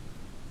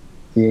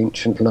 the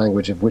ancient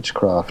language of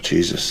witchcraft.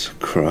 Jesus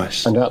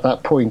Christ. And at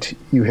that point,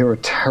 you hear a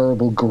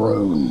terrible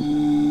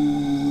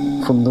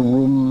groan from the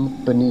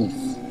room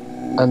beneath,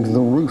 and the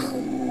roof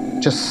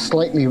just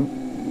slightly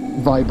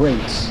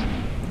vibrates.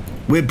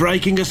 We're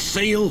breaking a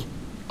seal.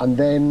 And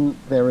then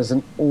there is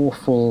an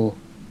awful,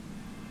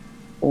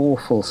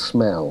 awful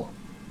smell.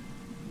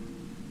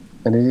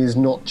 And it is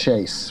not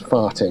Chase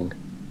farting.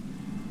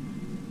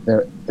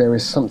 There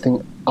is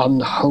something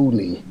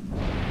unholy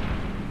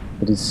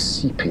that is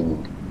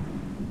seeping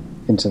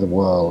into the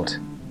world.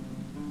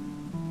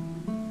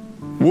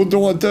 What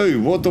do I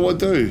do? What do I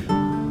do?